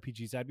adult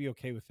RPGs, I'd be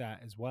okay with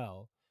that as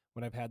well.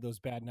 When I've had those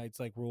bad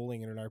nights like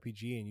rolling in an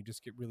RPG and you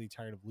just get really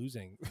tired of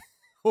losing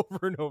over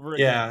and over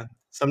again. Yeah,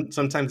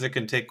 sometimes it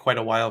can take quite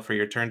a while for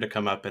your turn to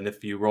come up, and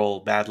if you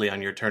roll badly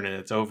on your turn and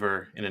it's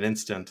over in an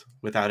instant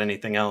without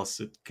anything else,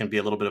 it can be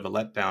a little bit of a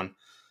letdown.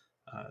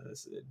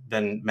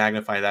 Then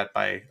magnify that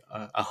by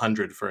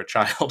 100 for a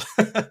child.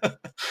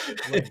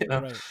 Right, You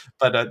know? right.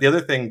 But the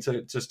other thing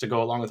to just to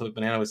go along with what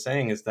Banana was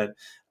saying is that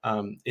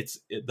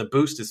the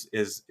boost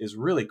is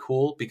really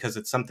cool because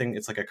it's something,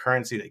 it's like a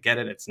currency. They get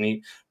it, it's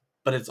neat,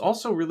 but it's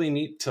also really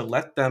neat to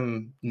let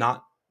them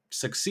not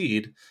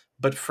succeed,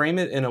 but frame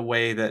it in a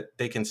way that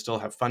they can still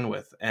have fun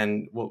with.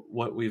 And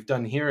what we've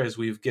done here is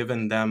we've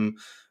given them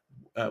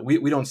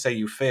we don't say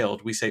you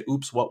failed, we say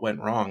oops, what went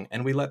wrong,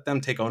 and we let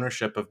them take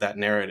ownership of that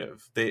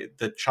narrative.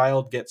 The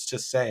child gets to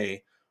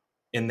say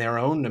in their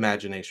own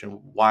imagination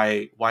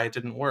why it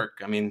didn't work.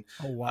 I mean,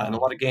 Oh in a wow,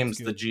 lot of that's games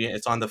good.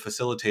 it's on the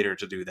facilitator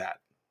to do that.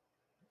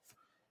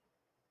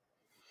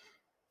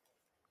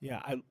 Yeah,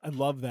 I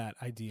love that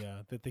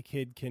idea that the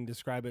kid can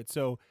describe it.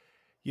 So,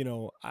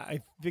 I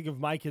think of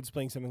my kids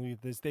playing something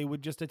like this, they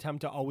would just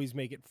attempt to always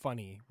make it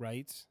funny,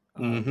 right?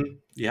 Yep.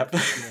 You know,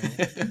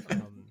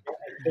 um,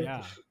 I think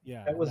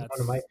yeah, that and was one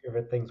of my that's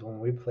favorite things when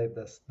we played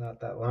this not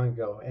that long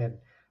ago. And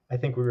I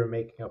think we were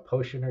making a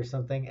potion or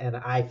something, and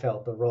I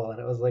failed the roll, and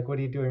it was like, "What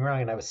are you doing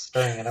wrong?" And I was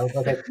stirring, and I was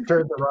like, "I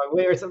stirred the wrong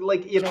way," or something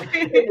like,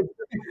 the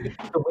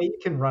way you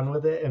can run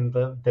with it and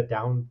the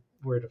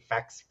downward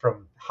effects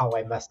from how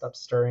I messed up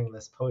stirring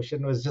this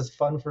potion was just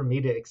fun for me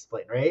to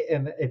explain, right?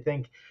 And I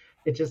think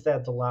it just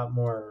adds a lot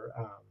more,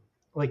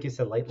 like you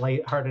said,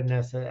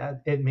 lightheartedness.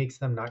 It makes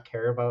them not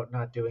care about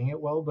not doing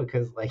it well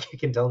because like you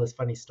can tell this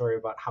funny story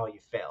about how you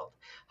failed,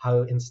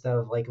 how instead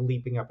of like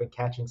leaping up and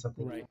catching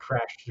something, you right.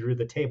 crashed through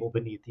the table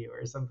beneath you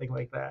or something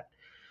like that.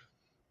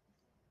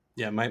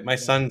 Yeah, my Yeah.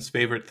 son's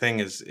favorite thing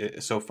is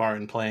so far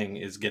in playing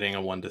is getting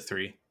a 1 to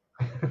 3.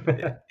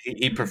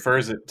 He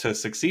prefers it to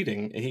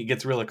succeeding. He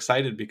gets real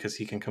excited because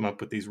he can come up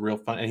with these real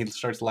fun, and he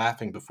starts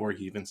laughing before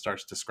he even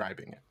starts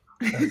describing it.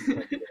 That's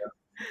cool.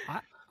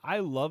 I I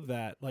love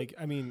that. Like,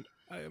 I mean,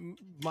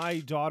 my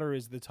daughter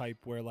is the type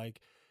where like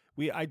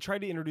I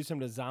tried to introduce him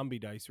to zombie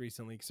dice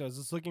recently because I was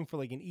just looking for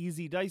like an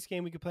easy dice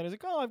game we could play. I was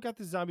like, oh, I've got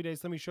this zombie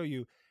dice. Let me show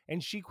you.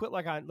 And she quit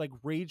like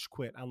rage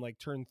quit on like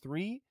turn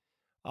 3,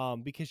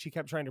 because she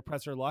kept trying to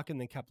press her luck and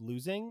then kept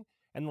losing.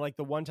 And like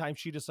the one time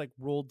she just like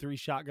rolled 3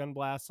 shotgun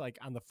blasts like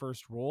on the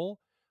first roll,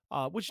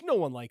 which no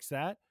one likes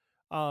that.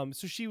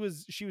 So she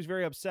was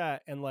very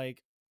upset, and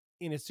like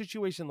in a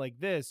situation like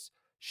this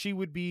she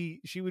would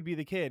be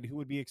the kid who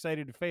would be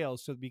excited to fail,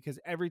 so because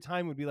every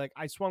time would be like,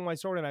 I swung my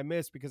sword and I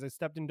missed because I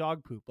stepped in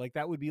dog poop. Like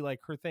that would be like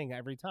her thing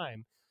every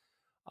time.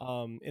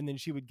 And then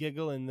she would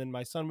giggle, and then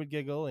my son would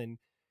giggle, and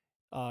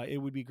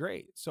it would be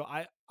great. So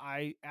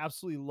I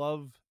absolutely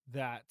love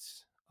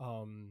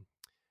um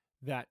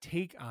that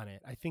take on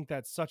it. I think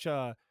that's such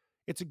a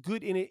it's a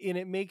good, and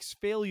it makes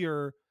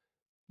failure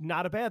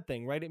not a bad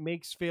thing, right? It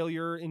makes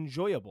failure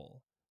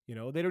enjoyable.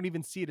 They don't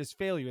even see it as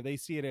failure. They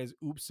see it as,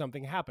 oops,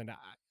 something happened.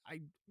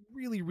 I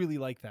really, really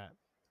like that.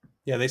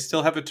 Yeah, they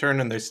still have a turn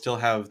and they still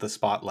have the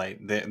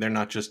spotlight. They're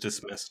not just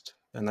dismissed,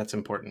 and that's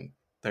important.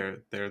 They're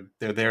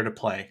there to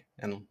play,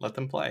 and let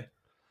them play.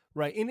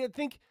 Right. And I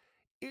think,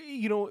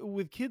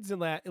 with kids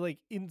and that, like,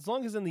 as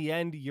long as in the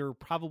end you're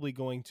probably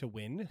going to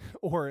win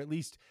or at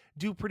least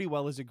do pretty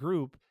well as a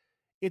group,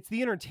 it's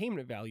the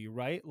entertainment value,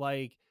 right?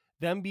 Like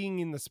them being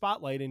in the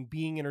spotlight and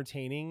being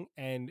entertaining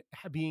and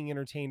being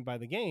entertained by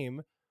the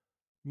game,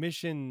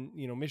 mission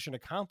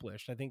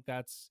accomplished. I think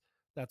that's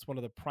one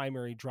of the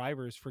primary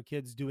drivers for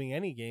kids doing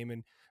any game.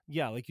 And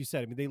yeah, like you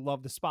said, I mean, they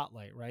love the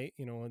spotlight, right?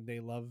 And they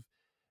love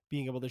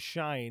being able to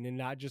shine and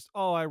not just,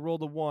 oh, I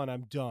rolled a 1,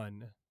 I'm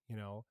done.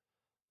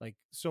 Like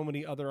so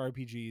many other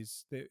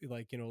RPGs that,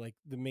 like, like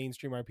the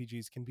mainstream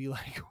RPGs can be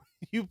like,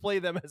 you play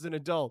them as an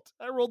adult,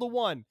 I rolled a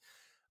 1.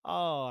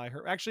 Oh, I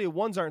heard, actually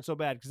ones aren't so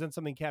bad because then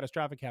something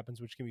catastrophic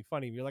happens, which can be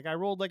funny. You're like, I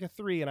rolled like a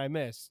 3 and I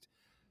missed.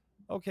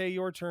 Okay,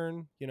 your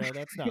turn.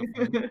 That's not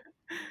fun.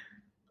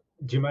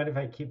 Do you mind if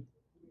I keep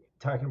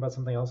talking about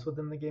something else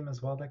within the game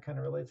as well that kind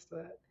of relates to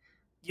that?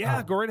 Yeah,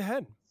 Um, go right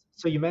ahead.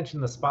 so you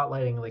mentioned the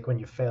spotlighting, like when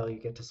you fail, you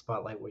get to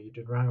spotlight what you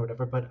did wrong or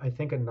whatever. But I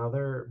think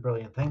another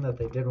brilliant thing that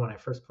they did when I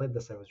first played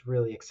this, I was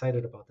really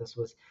excited about this,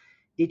 was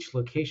each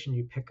location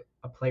you pick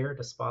a player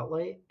to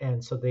spotlight.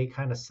 And so they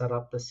kind of set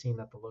up the scene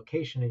at the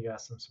location and you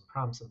ask them some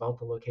prompts about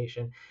the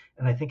location.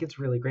 And I think it's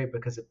really great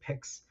because it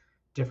picks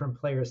different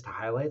players to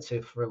highlight.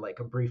 So for like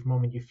a brief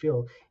moment, you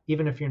feel,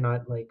 even if you're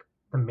not like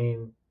the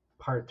main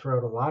part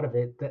throughout a lot of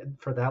it, that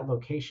for that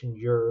location,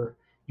 you're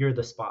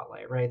the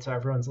spotlight, right? So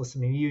everyone's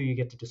listening to you. You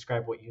get to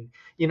describe what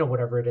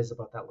whatever it is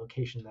about that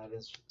location that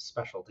is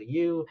special to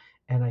you.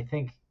 And I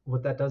think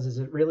what that does is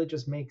it really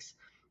just makes,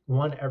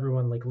 one,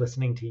 everyone like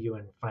listening to you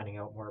and finding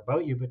out more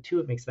about you, but two,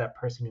 it makes that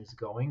person who's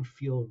going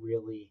feel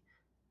really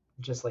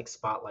just like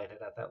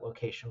spotlighted at that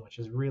location, which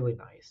is really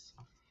nice.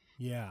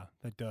 Yeah,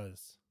 that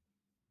does.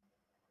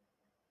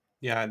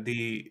 Yeah,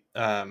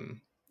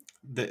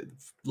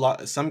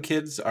 some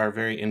kids are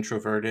very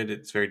introverted.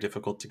 It's very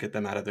difficult to get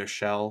them out of their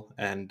shell,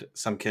 and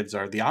some kids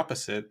are the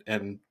opposite.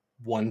 And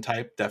one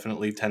type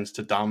definitely tends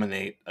to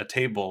dominate a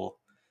table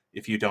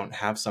if you don't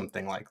have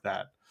something like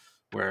that,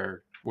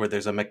 where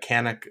there's a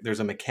mechanic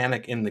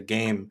in the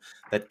game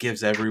that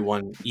gives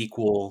everyone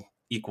equal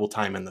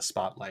time in the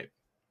spotlight.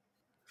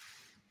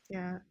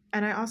 Yeah.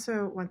 And I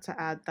also want to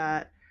add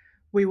that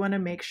we want to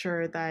make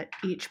sure that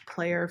each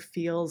player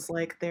feels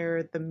like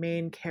they're the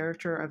main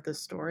character of the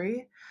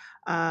story.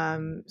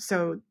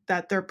 So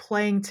that they're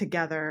playing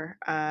together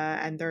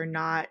and they're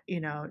not,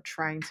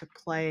 trying to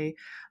play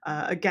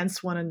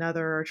against one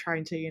another or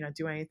trying to,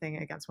 do anything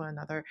against one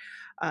another.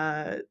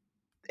 Uh,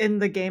 in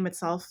the game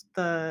itself,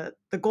 the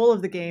goal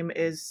of the game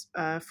is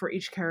for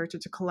each character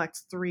to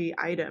collect 3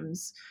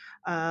 items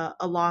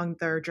along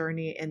their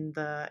journey in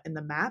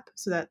the map,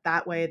 so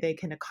that way they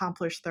can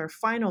accomplish their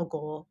final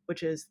goal,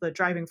 which is the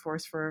driving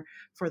force for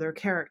their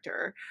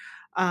character.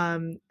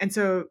 And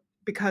so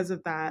because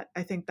of that,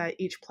 I think that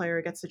each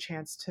player gets a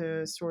chance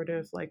to sort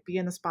of like be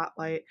in the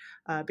spotlight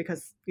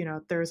because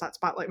there's that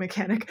spotlight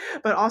mechanic,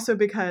 but also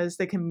because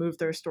they can move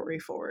their story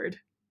forward.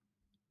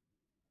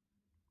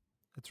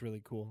 That's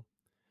really cool.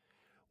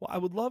 Well, I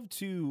would love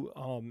to,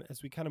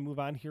 as we kind of move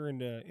on here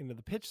into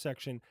the pitch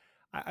section,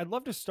 I'd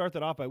love to start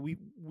that off by we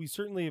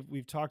certainly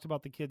we've talked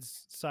about the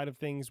kids side of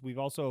things. We've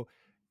also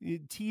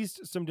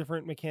teased some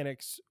different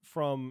mechanics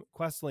from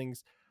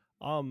Questlings.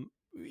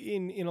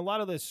 In a lot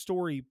of the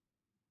story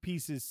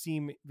pieces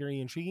seem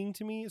very intriguing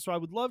to me, so I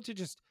would love to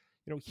just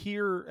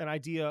hear an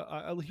idea.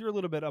 I'll hear a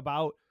little bit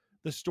about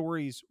the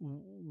stories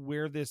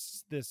where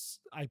this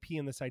IP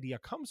and this idea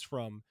comes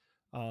from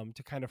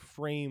to kind of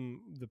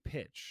frame the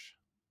pitch.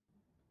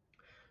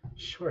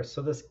 Sure.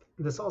 So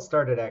this all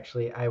started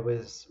actually. I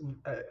was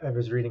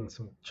reading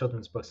some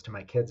children's books to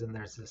my kids, and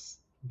there's this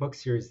book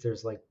series.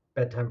 There's like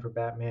Bedtime for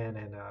Batman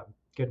and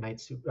Good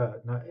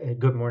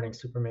Morning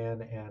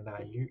Superman and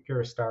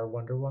You're a Star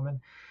Wonder Woman,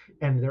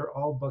 and they're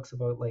all books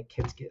about like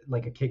kids get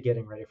like a kid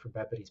getting ready for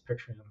bed, but he's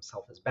picturing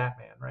himself as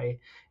Batman, right?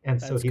 And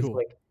so That's he's cool.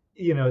 like,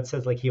 it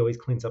says like he always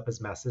cleans up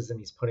his messes and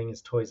he's putting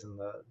his toys in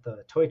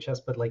the toy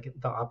chest, but like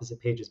the opposite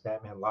page is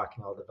Batman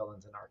locking all the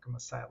villains in Arkham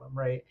Asylum,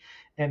 right?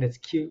 And it's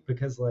cute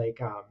because like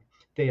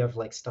they have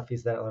like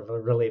stuffies that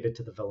are related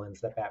to the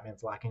villains that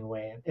Batman's locking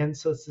away, and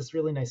so it's this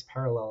really nice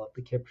parallel of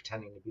the kid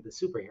pretending to be the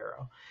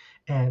superhero.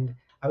 And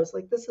I was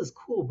like, this is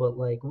cool, but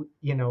like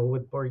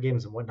with board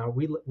games and whatnot,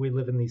 we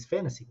live in these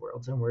fantasy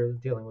worlds and we're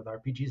dealing with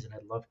RPGs, and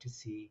I'd love to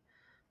see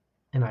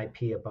an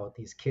IP about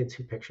these kids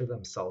who picture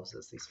themselves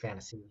as these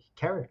fantasy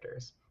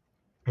characters.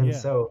 And Yeah.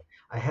 so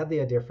I had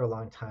the idea for a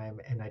long time,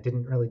 and I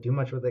didn't really do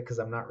much with it because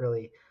I'm not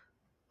really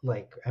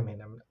like I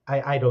mean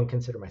I don't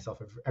consider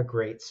myself a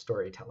great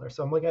storyteller,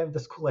 so I'm like, I have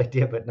this cool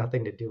idea but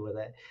nothing to do with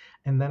it.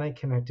 And then I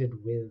connected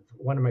with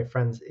one of my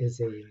friends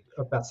is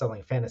a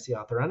best-selling fantasy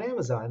author on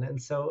Amazon,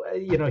 and so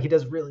he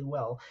does really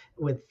well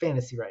with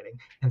fantasy writing.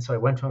 And so I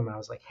went to him and I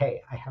was like,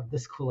 hey, I have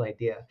this cool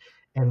idea.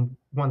 And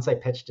once I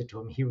pitched it to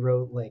him, he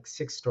wrote like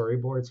 6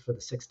 storyboards for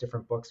the 6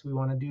 different books we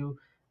want to do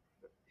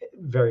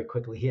very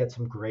quickly. He had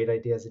some great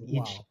ideas, and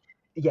Wow.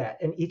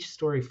 each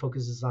story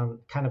focuses on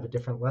kind of a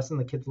different lesson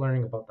the kids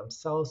learning about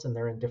themselves, and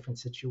they're in different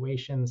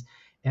situations,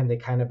 and they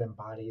kind of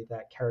embody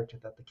that character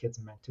that the kids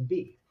meant to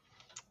be.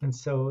 And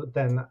so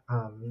then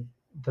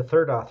the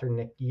third author,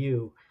 Nick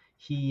Yu,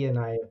 he and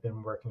I have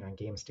been working on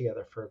games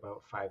together for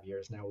about 5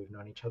 years now. We've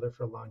known each other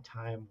for a long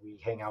time. We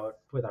hang out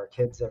with our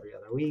kids every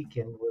other week,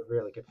 and we're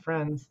really good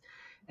friends.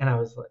 And I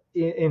was like,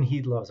 and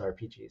he loves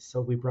RPGs,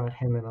 so we brought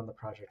him in on the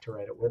project to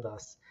write it with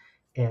us.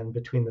 And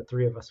between the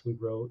 3 of us, we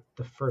wrote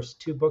the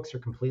first 2 books are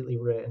completely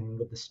written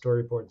with the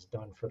storyboards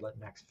done for the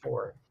next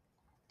 4.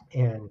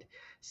 And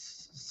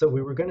so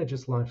we were going to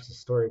just launch the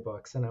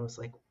storybooks, and I was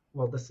like,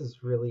 well, this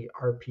is really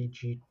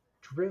RPG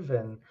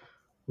driven.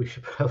 We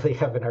should probably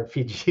have an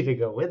RPG to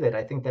go with it.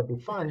 I think that'd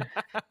be fun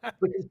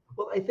because,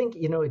 well, I think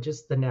it's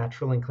just the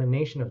natural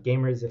inclination of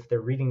gamers. If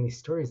they're reading these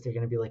stories, they're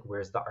going to be like,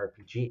 where's the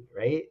RPG,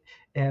 right?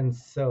 And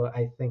so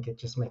I think it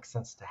just makes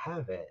sense to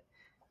have it.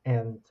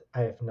 And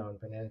I've known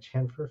Banana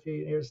Chan for a few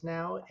years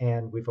now,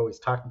 and we've always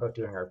talked about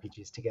doing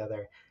RPGs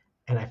together.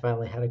 And I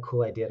finally had a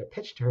cool idea to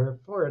pitch to her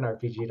for an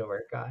RPG to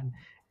work on.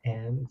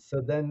 And so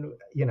then,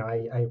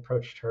 I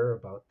approached her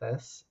about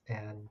this,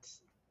 and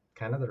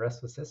kind of the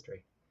rest was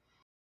history.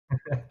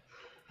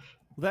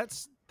 Well,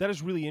 that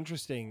is really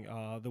interesting,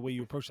 the way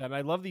you approach that. And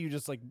I love that you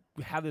just like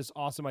have this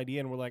awesome idea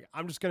and we're like,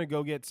 I'm just gonna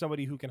go get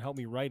somebody who can help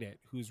me write it,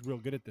 who's real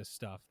good at this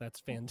stuff. That's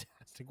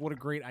fantastic. What a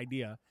great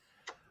idea.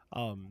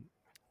 Um,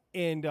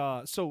 and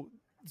so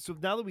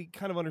now that we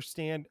kind of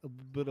understand a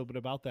little bit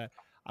about that,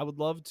 I would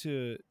love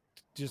to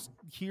just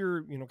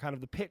hear kind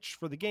of the pitch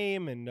for the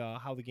game and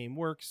how the game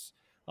works.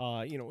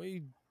 In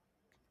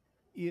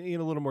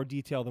a little more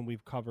detail than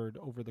we've covered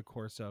over the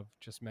course of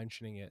just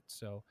mentioning it.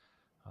 So,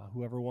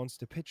 whoever wants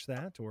to pitch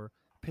that or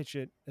pitch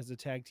it as a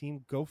tag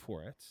team, go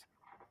for it.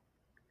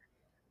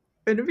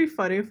 It'd be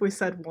funny if we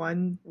said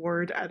one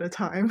word at a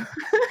time.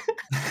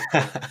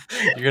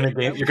 You're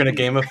gonna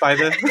gamify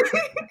this.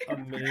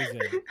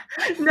 amazing.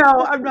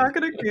 No, I'm not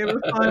gonna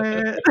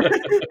gamify it.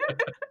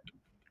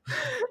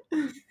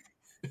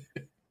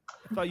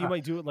 I thought you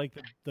might do it like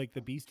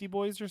the Beastie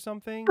Boys or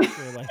something,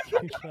 where like,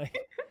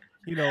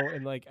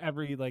 and like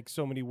every like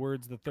so many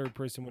words, the third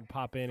person would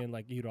pop in and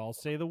like you'd all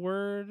say the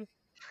word.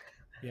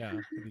 Yeah,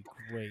 it'd be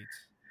great.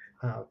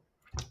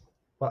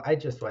 Well, I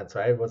just went, so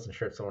I wasn't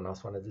sure if someone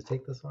else wanted to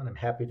take this one. I'm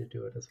happy to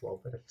do it as well,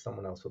 but if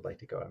someone else would like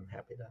to go, I'm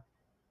happy to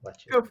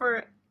let you. Go for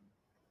it.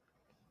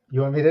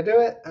 You want me to do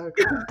it?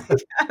 Okay.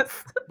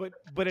 Yes.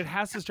 But it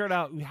has to start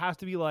out. It has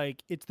to be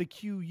like it's the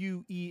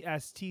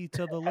QUEST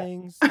to the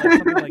lings, like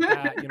something like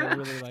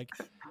that.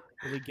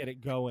 Really get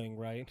it going,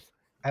 right?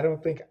 I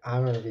don't think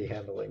I'm going to be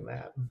handling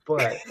that,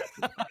 but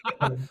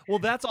well,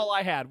 that's all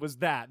I had was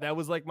that. That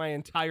was like my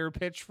entire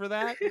pitch for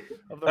that.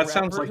 That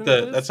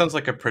sounds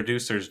like a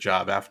producer's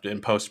job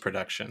in post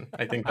production.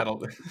 I think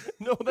that'll.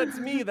 No, that's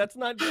me. That's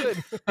not good.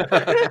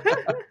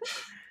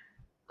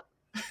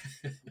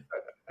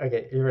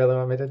 Okay, you really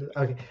want me to do?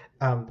 Okay,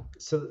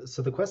 so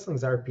the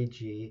Questlings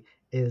RPG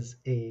is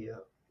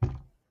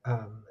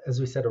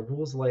as we said, a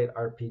rules light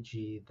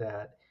RPG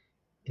that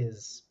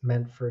is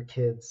meant for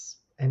kids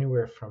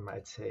anywhere from,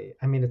 I'd say,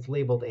 I mean, it's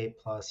labeled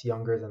 8+,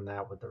 younger than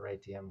that with the right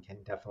DM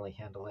can definitely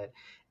handle it,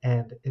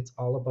 and it's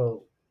all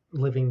about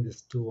living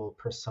this dual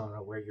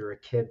persona where you're a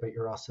kid but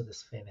you're also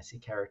this fantasy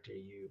character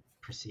you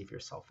perceive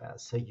yourself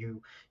as. So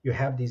you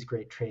have these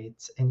great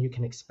traits and you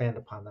can expand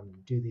upon them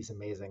to do these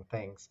amazing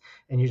things,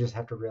 and you just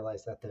have to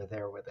realize that they're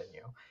there within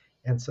you.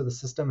 And so the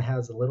system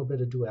has a little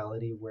bit of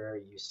duality where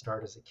you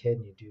start as a kid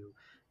and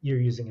you're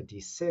using a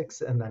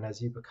D6, and then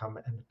as you become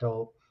an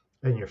adult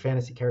and your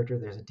fantasy character,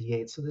 there's a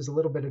D8. So there's a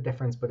little bit of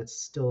difference, but it's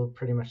still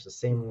pretty much the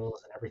same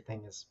rules, and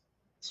everything is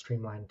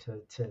streamlined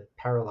to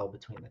parallel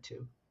between the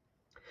two.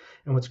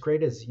 And what's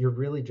great is you're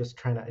really just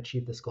trying to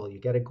achieve this goal. You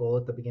get a goal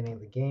at the beginning of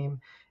the game,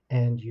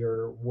 and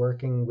you're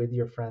working with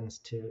your friends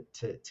to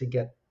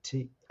get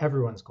to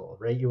everyone's goal,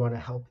 right? You want to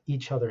help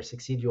each other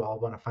succeed. You all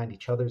want to find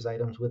each other's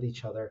items with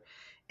each other.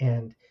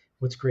 And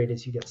what's great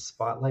is you get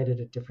spotlighted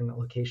at different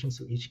locations,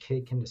 so each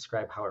kid can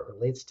describe how it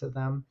relates to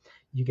them.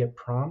 You get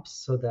prompts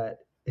so that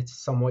it's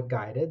somewhat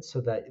guided, so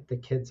that the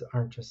kids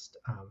aren't just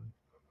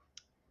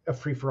a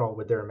free-for-all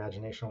with their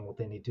imagination on what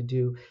they need to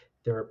do.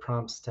 There are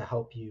prompts to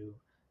help you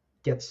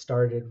get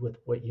started with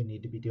what you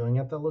need to be doing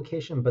at the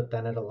location, but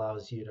then it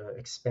allows you to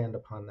expand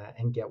upon that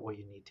and get what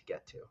you need to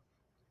get to.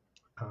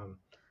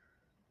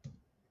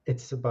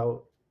 It's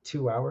about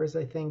 2 hours,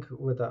 I think.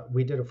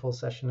 We did a full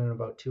session in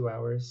about 2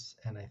 hours,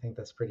 and I think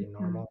that's pretty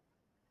normal.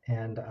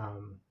 And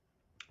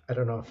I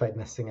don't know if I'm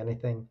missing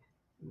anything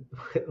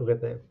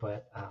with it,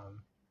 but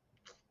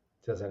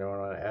does anyone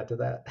want to add to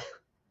that?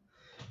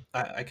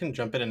 I can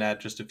jump in and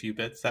add just a few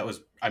bits. That was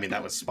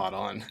spot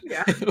on.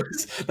 Yeah.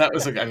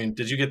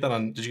 Did you get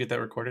that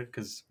recorded?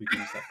 Because we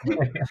can use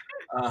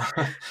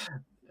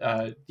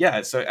that.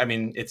 Yeah. So, I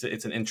mean, it's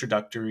an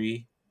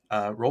introductory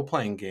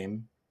role-playing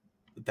game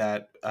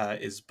that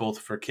is both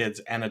for kids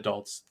and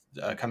adults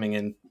coming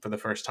in for the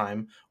first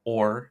time.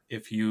 Or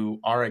if you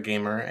are a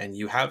gamer and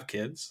you have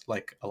kids,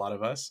 like a lot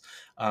of us,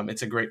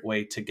 it's a great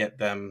way to get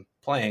them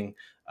playing.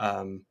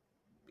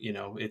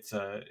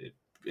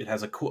 It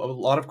has a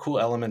lot of cool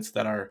elements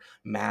that are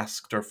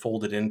masked or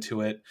folded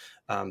into it,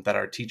 that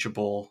are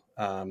teachable.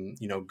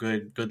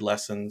 Good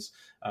lessons,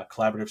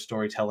 collaborative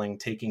storytelling,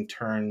 taking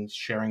turns,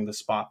 sharing the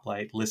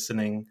spotlight,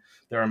 listening.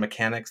 There are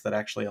mechanics that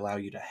actually allow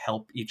you to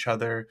help each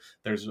other.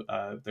 There's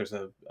a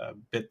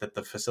bit that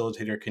the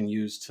facilitator can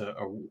use to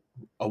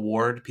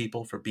award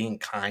people for being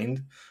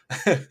kind,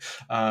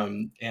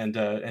 and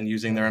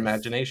using their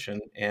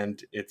imagination.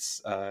 And it's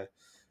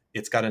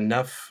got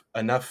enough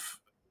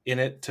in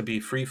it to be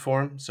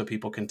freeform, so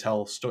people can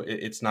tell story.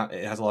 It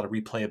has a lot of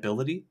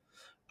replayability,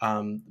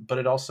 but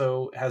it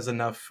also has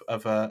enough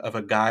of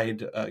a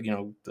guide,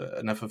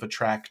 enough of a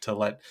track to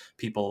let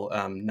people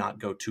not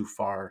go too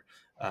far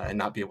and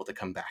not be able to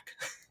come back.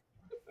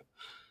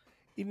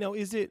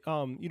 Is it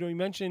you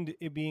mentioned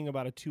it being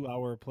about a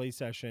 2-hour play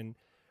session.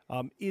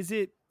 Is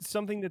it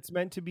something that's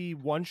meant to be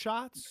one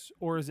shots,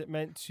 or is it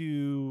meant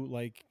to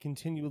like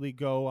continually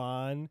go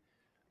on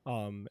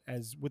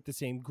as with the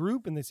same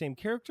group and the same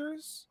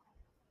characters?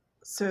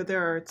 So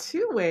there are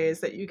 2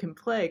 ways that you can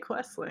play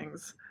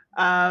Questlings.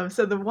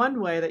 So the one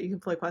way that you can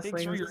play Questlings.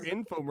 Thanks for your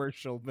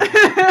infomercial.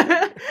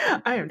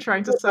 I am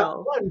trying to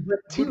sell. One, but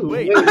 2.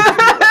 Wait.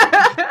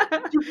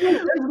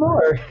 There's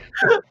more.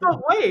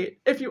 But wait,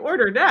 if you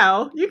order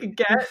now, you can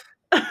get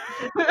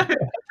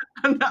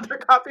another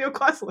copy of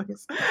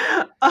Questlings.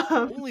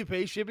 Only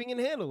pay shipping and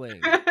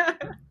handling.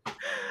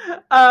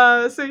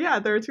 So yeah,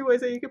 there are 2 ways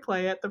that you can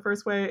play it. The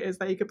first way is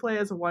that you can play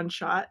as a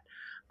one-shot.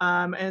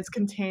 And it's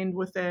contained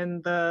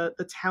within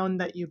the town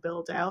that you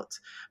build out.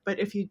 But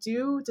if you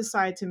do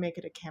decide to make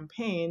it a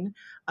campaign,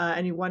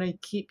 and you want to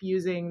keep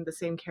using the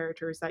same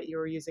characters that you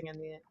were using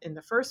in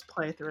the first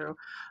playthrough,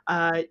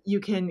 you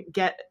can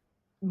get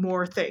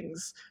more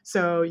things.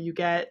 So you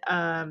get,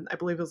 I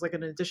believe it was like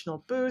an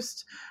additional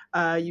boost.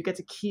 You get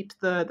to keep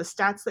the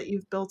stats that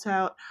you've built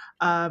out.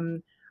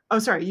 oh,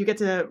 sorry, you get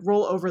to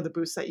roll over the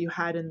boost that you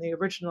had in the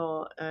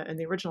original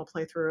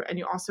playthrough, and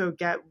you also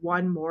get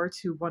one more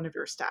to one of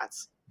your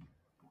stats.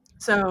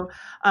 So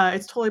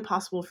it's totally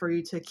possible for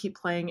you to keep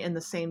playing in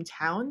the same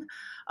town,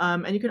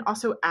 and you can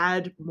also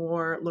add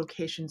more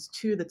locations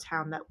to the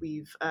town that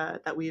we've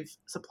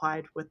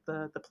supplied with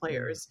the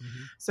players.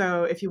 Mm-hmm.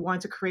 So if you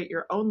want to create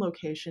your own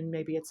location,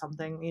 maybe it's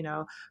something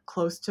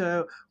close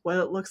to what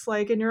it looks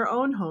like in your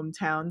own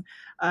hometown,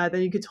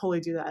 then you could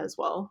totally do that as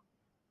well.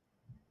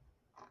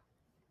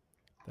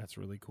 That's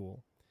really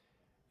cool.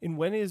 And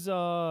when is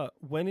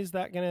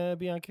that gonna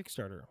be on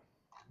Kickstarter?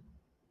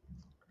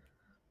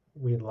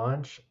 We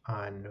launch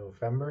on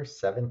November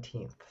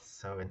 17th,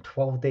 so in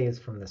 12 days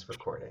from this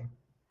recording.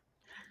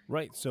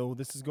 Right. So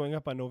this is going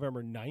up on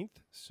November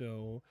 9th,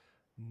 so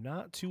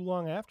not too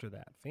long after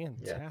that.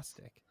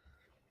 Fantastic.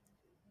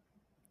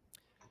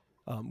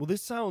 Yes. Well,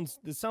 this sounds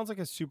like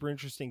a super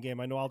interesting game.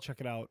 I know I'll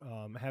check it out.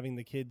 Having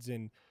the kids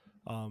in,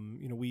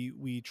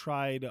 we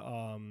tried,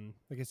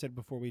 like I said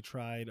before, we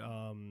tried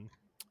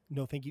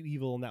No Thank You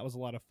Evil, and that was a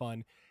lot of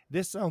fun.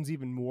 This sounds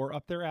even more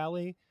up their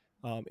alley.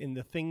 In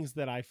the things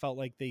that I felt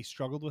like they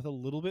struggled with a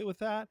little bit with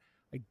that,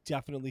 I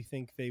definitely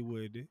think they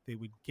would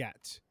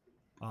get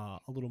a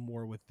little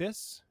more with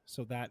this.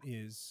 So that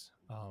is,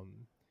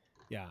 I'm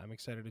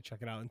excited to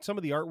check it out. And some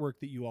of the artwork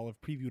that you all have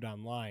previewed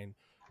online,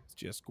 it's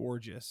just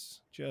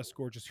gorgeous, just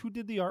gorgeous. Who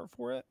did the art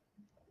for it?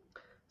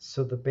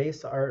 So the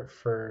base art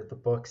for the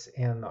books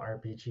and the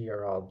RPG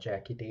are all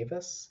Jackie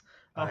Davis.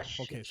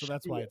 Okay, so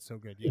that's why it's so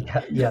good.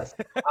 Yeah. Yes.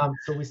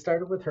 So we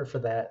started with her for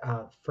that.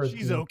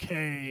 She's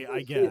okay,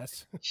 I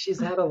guess. She's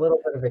had a little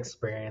bit of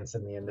experience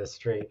in the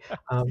industry.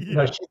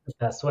 No, she's the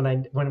best.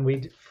 When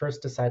we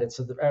first decided,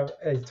 so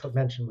I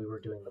mentioned we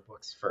were doing the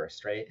books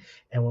first, right?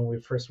 And when we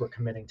first were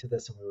committing to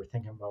this and we were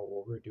thinking about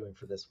what we were doing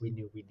for this, we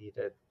knew we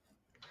needed,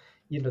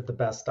 the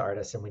best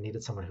artist, and we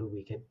needed someone who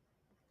we could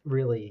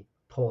really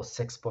pull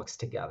 6 books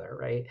together,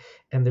 right?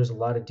 And there's a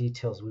lot of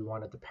details we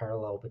wanted to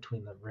parallel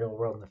between the real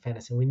world and the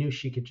fantasy. We knew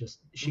she could do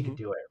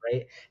it,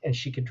 right? And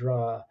she could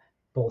draw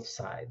both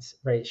sides,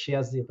 right? She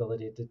has the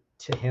ability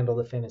to handle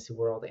the fantasy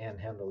world and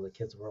handle the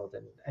kids world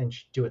and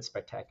do it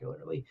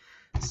spectacularly.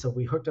 So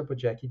we hooked up with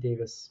Jackie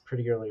Davis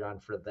pretty early on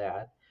for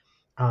that.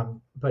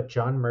 But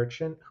John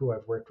Merchant, who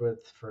I've worked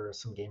with for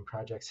some game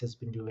projects,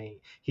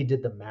 he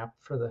did the map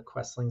for the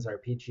Questlings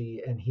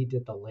RPG, and he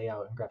did the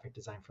layout and graphic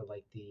design for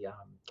like the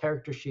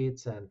character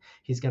sheets, and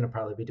he's going to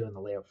probably be doing the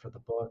layout for the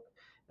book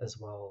as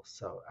well.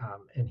 So,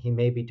 and he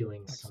may be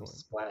doing some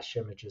splash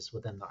images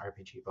within the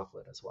RPG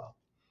booklet as well.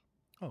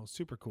 Oh,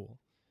 super cool.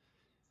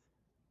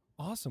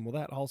 Awesome. Well,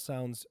 that all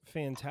sounds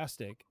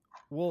fantastic.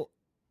 Well,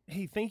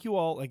 hey, thank you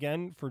all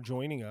again for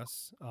joining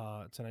us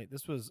tonight.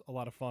 This was a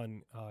lot of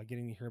fun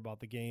getting to hear about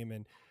the game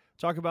and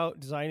talk about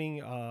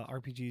designing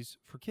RPGs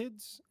for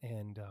kids.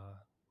 And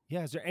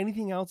is there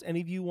anything else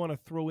any of you want to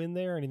throw in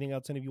there? Anything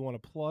else any of you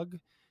want to plug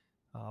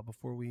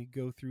before we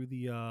go through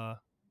the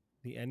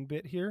end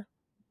bit here?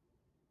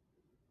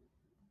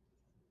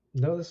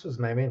 No, this was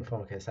my main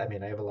focus. I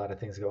mean, I have a lot of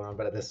things going on,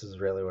 but this is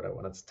really what I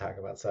wanted to talk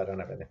about, so I don't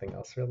have anything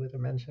else really to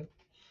mention.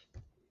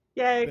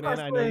 Yay,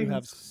 Banana, I know you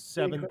have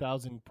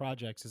 7,000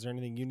 projects. Is there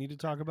anything you need to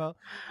talk about?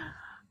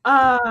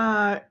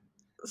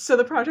 So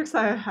the projects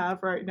I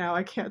have right now,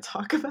 I can't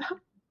talk about.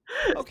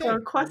 Okay, so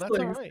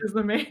Questlings is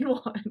the main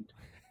one.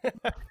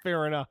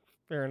 Fair enough.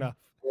 Well,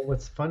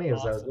 what's funny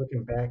is I was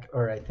looking back,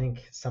 or I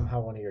think somehow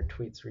one of your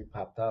tweets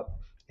re-popped up,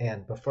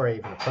 and before I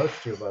even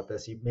approached you about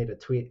this, you made a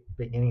tweet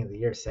beginning of the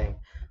year saying,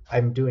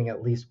 I'm doing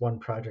at least one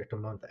project a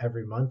month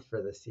every month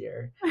for this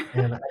year.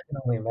 And I can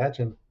only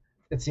imagine,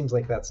 it seems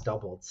like that's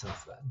doubled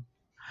since then.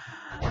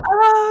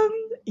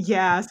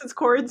 Yeah, since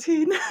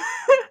quarantine.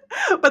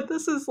 But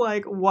this is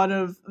like one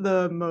of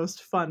the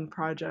most fun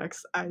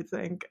projects, I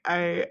think.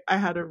 I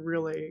had a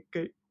really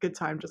good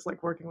time just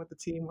like working with the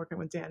team, working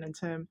with Dan and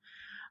Tim.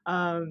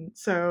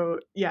 So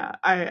yeah,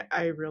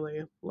 I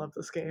really love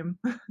this game.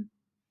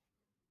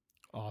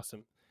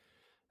 Awesome.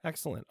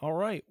 Excellent. All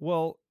right.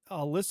 Well,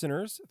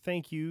 listeners,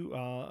 thank you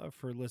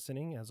for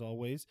listening as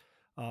always.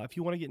 If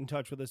you want to get in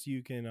touch with us,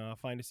 you can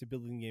find us at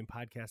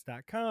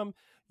buildingthegamepodcast.com.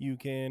 You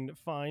can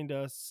find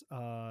us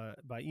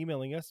by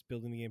emailing us,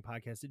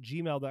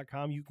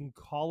 buildingthegamepodcast@gmail.com. You can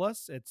call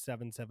us at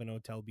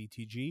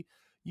 770-TEL-BTG.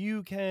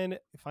 You can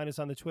find us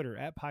on the Twitter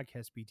at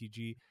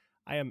podcastbtg.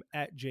 I am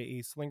at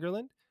J.A.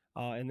 Slingerland.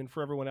 And then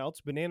for everyone else,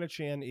 Banana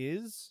Chan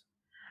is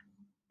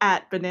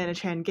at Banana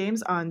Chan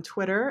Games on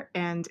Twitter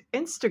and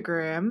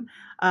Instagram.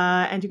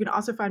 And you can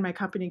also find my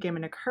company, Game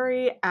in a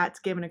Curry, at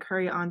Game in a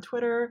Curry on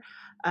Twitter,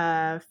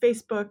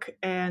 Facebook,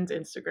 and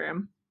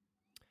Instagram.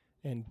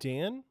 And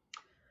Dan?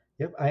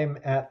 Yep, I'm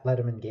at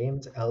Letiman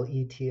Games,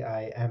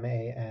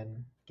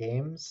 Letiman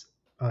Games,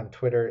 on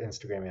Twitter,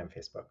 Instagram, and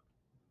Facebook.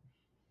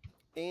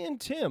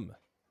 And Tim?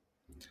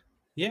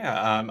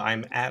 Yeah,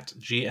 I'm at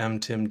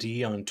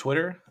GMTimD on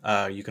Twitter.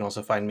 You can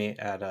also find me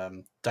at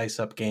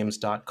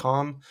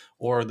diceupgames.com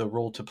or the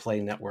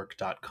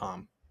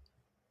roll2playnetwork.com.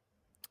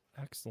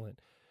 Excellent.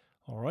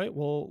 All right.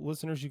 Well,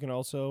 listeners, you can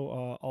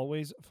also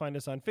always find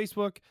us on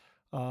Facebook.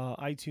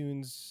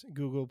 iTunes,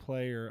 Google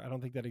Play, or I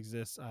don't think that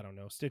exists. I don't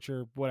know,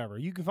 Stitcher, whatever.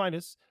 You can find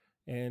us,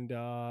 and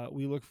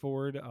we look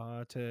forward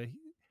to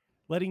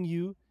letting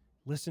you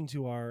listen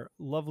to our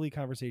lovely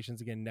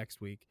conversations again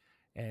next week.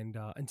 And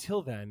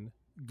until then,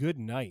 good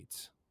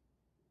night.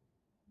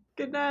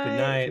 Good night. Good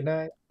night. Good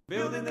night.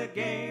 Building the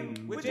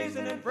game with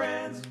Jason and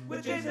friends,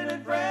 with Jason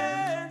and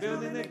friends.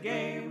 Building the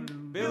game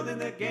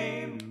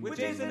with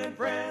Jason and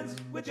friends,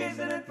 with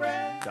Jason and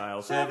friends.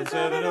 Dial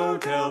 770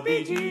 tell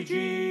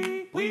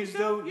BTG. Please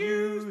don't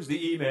use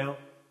the email.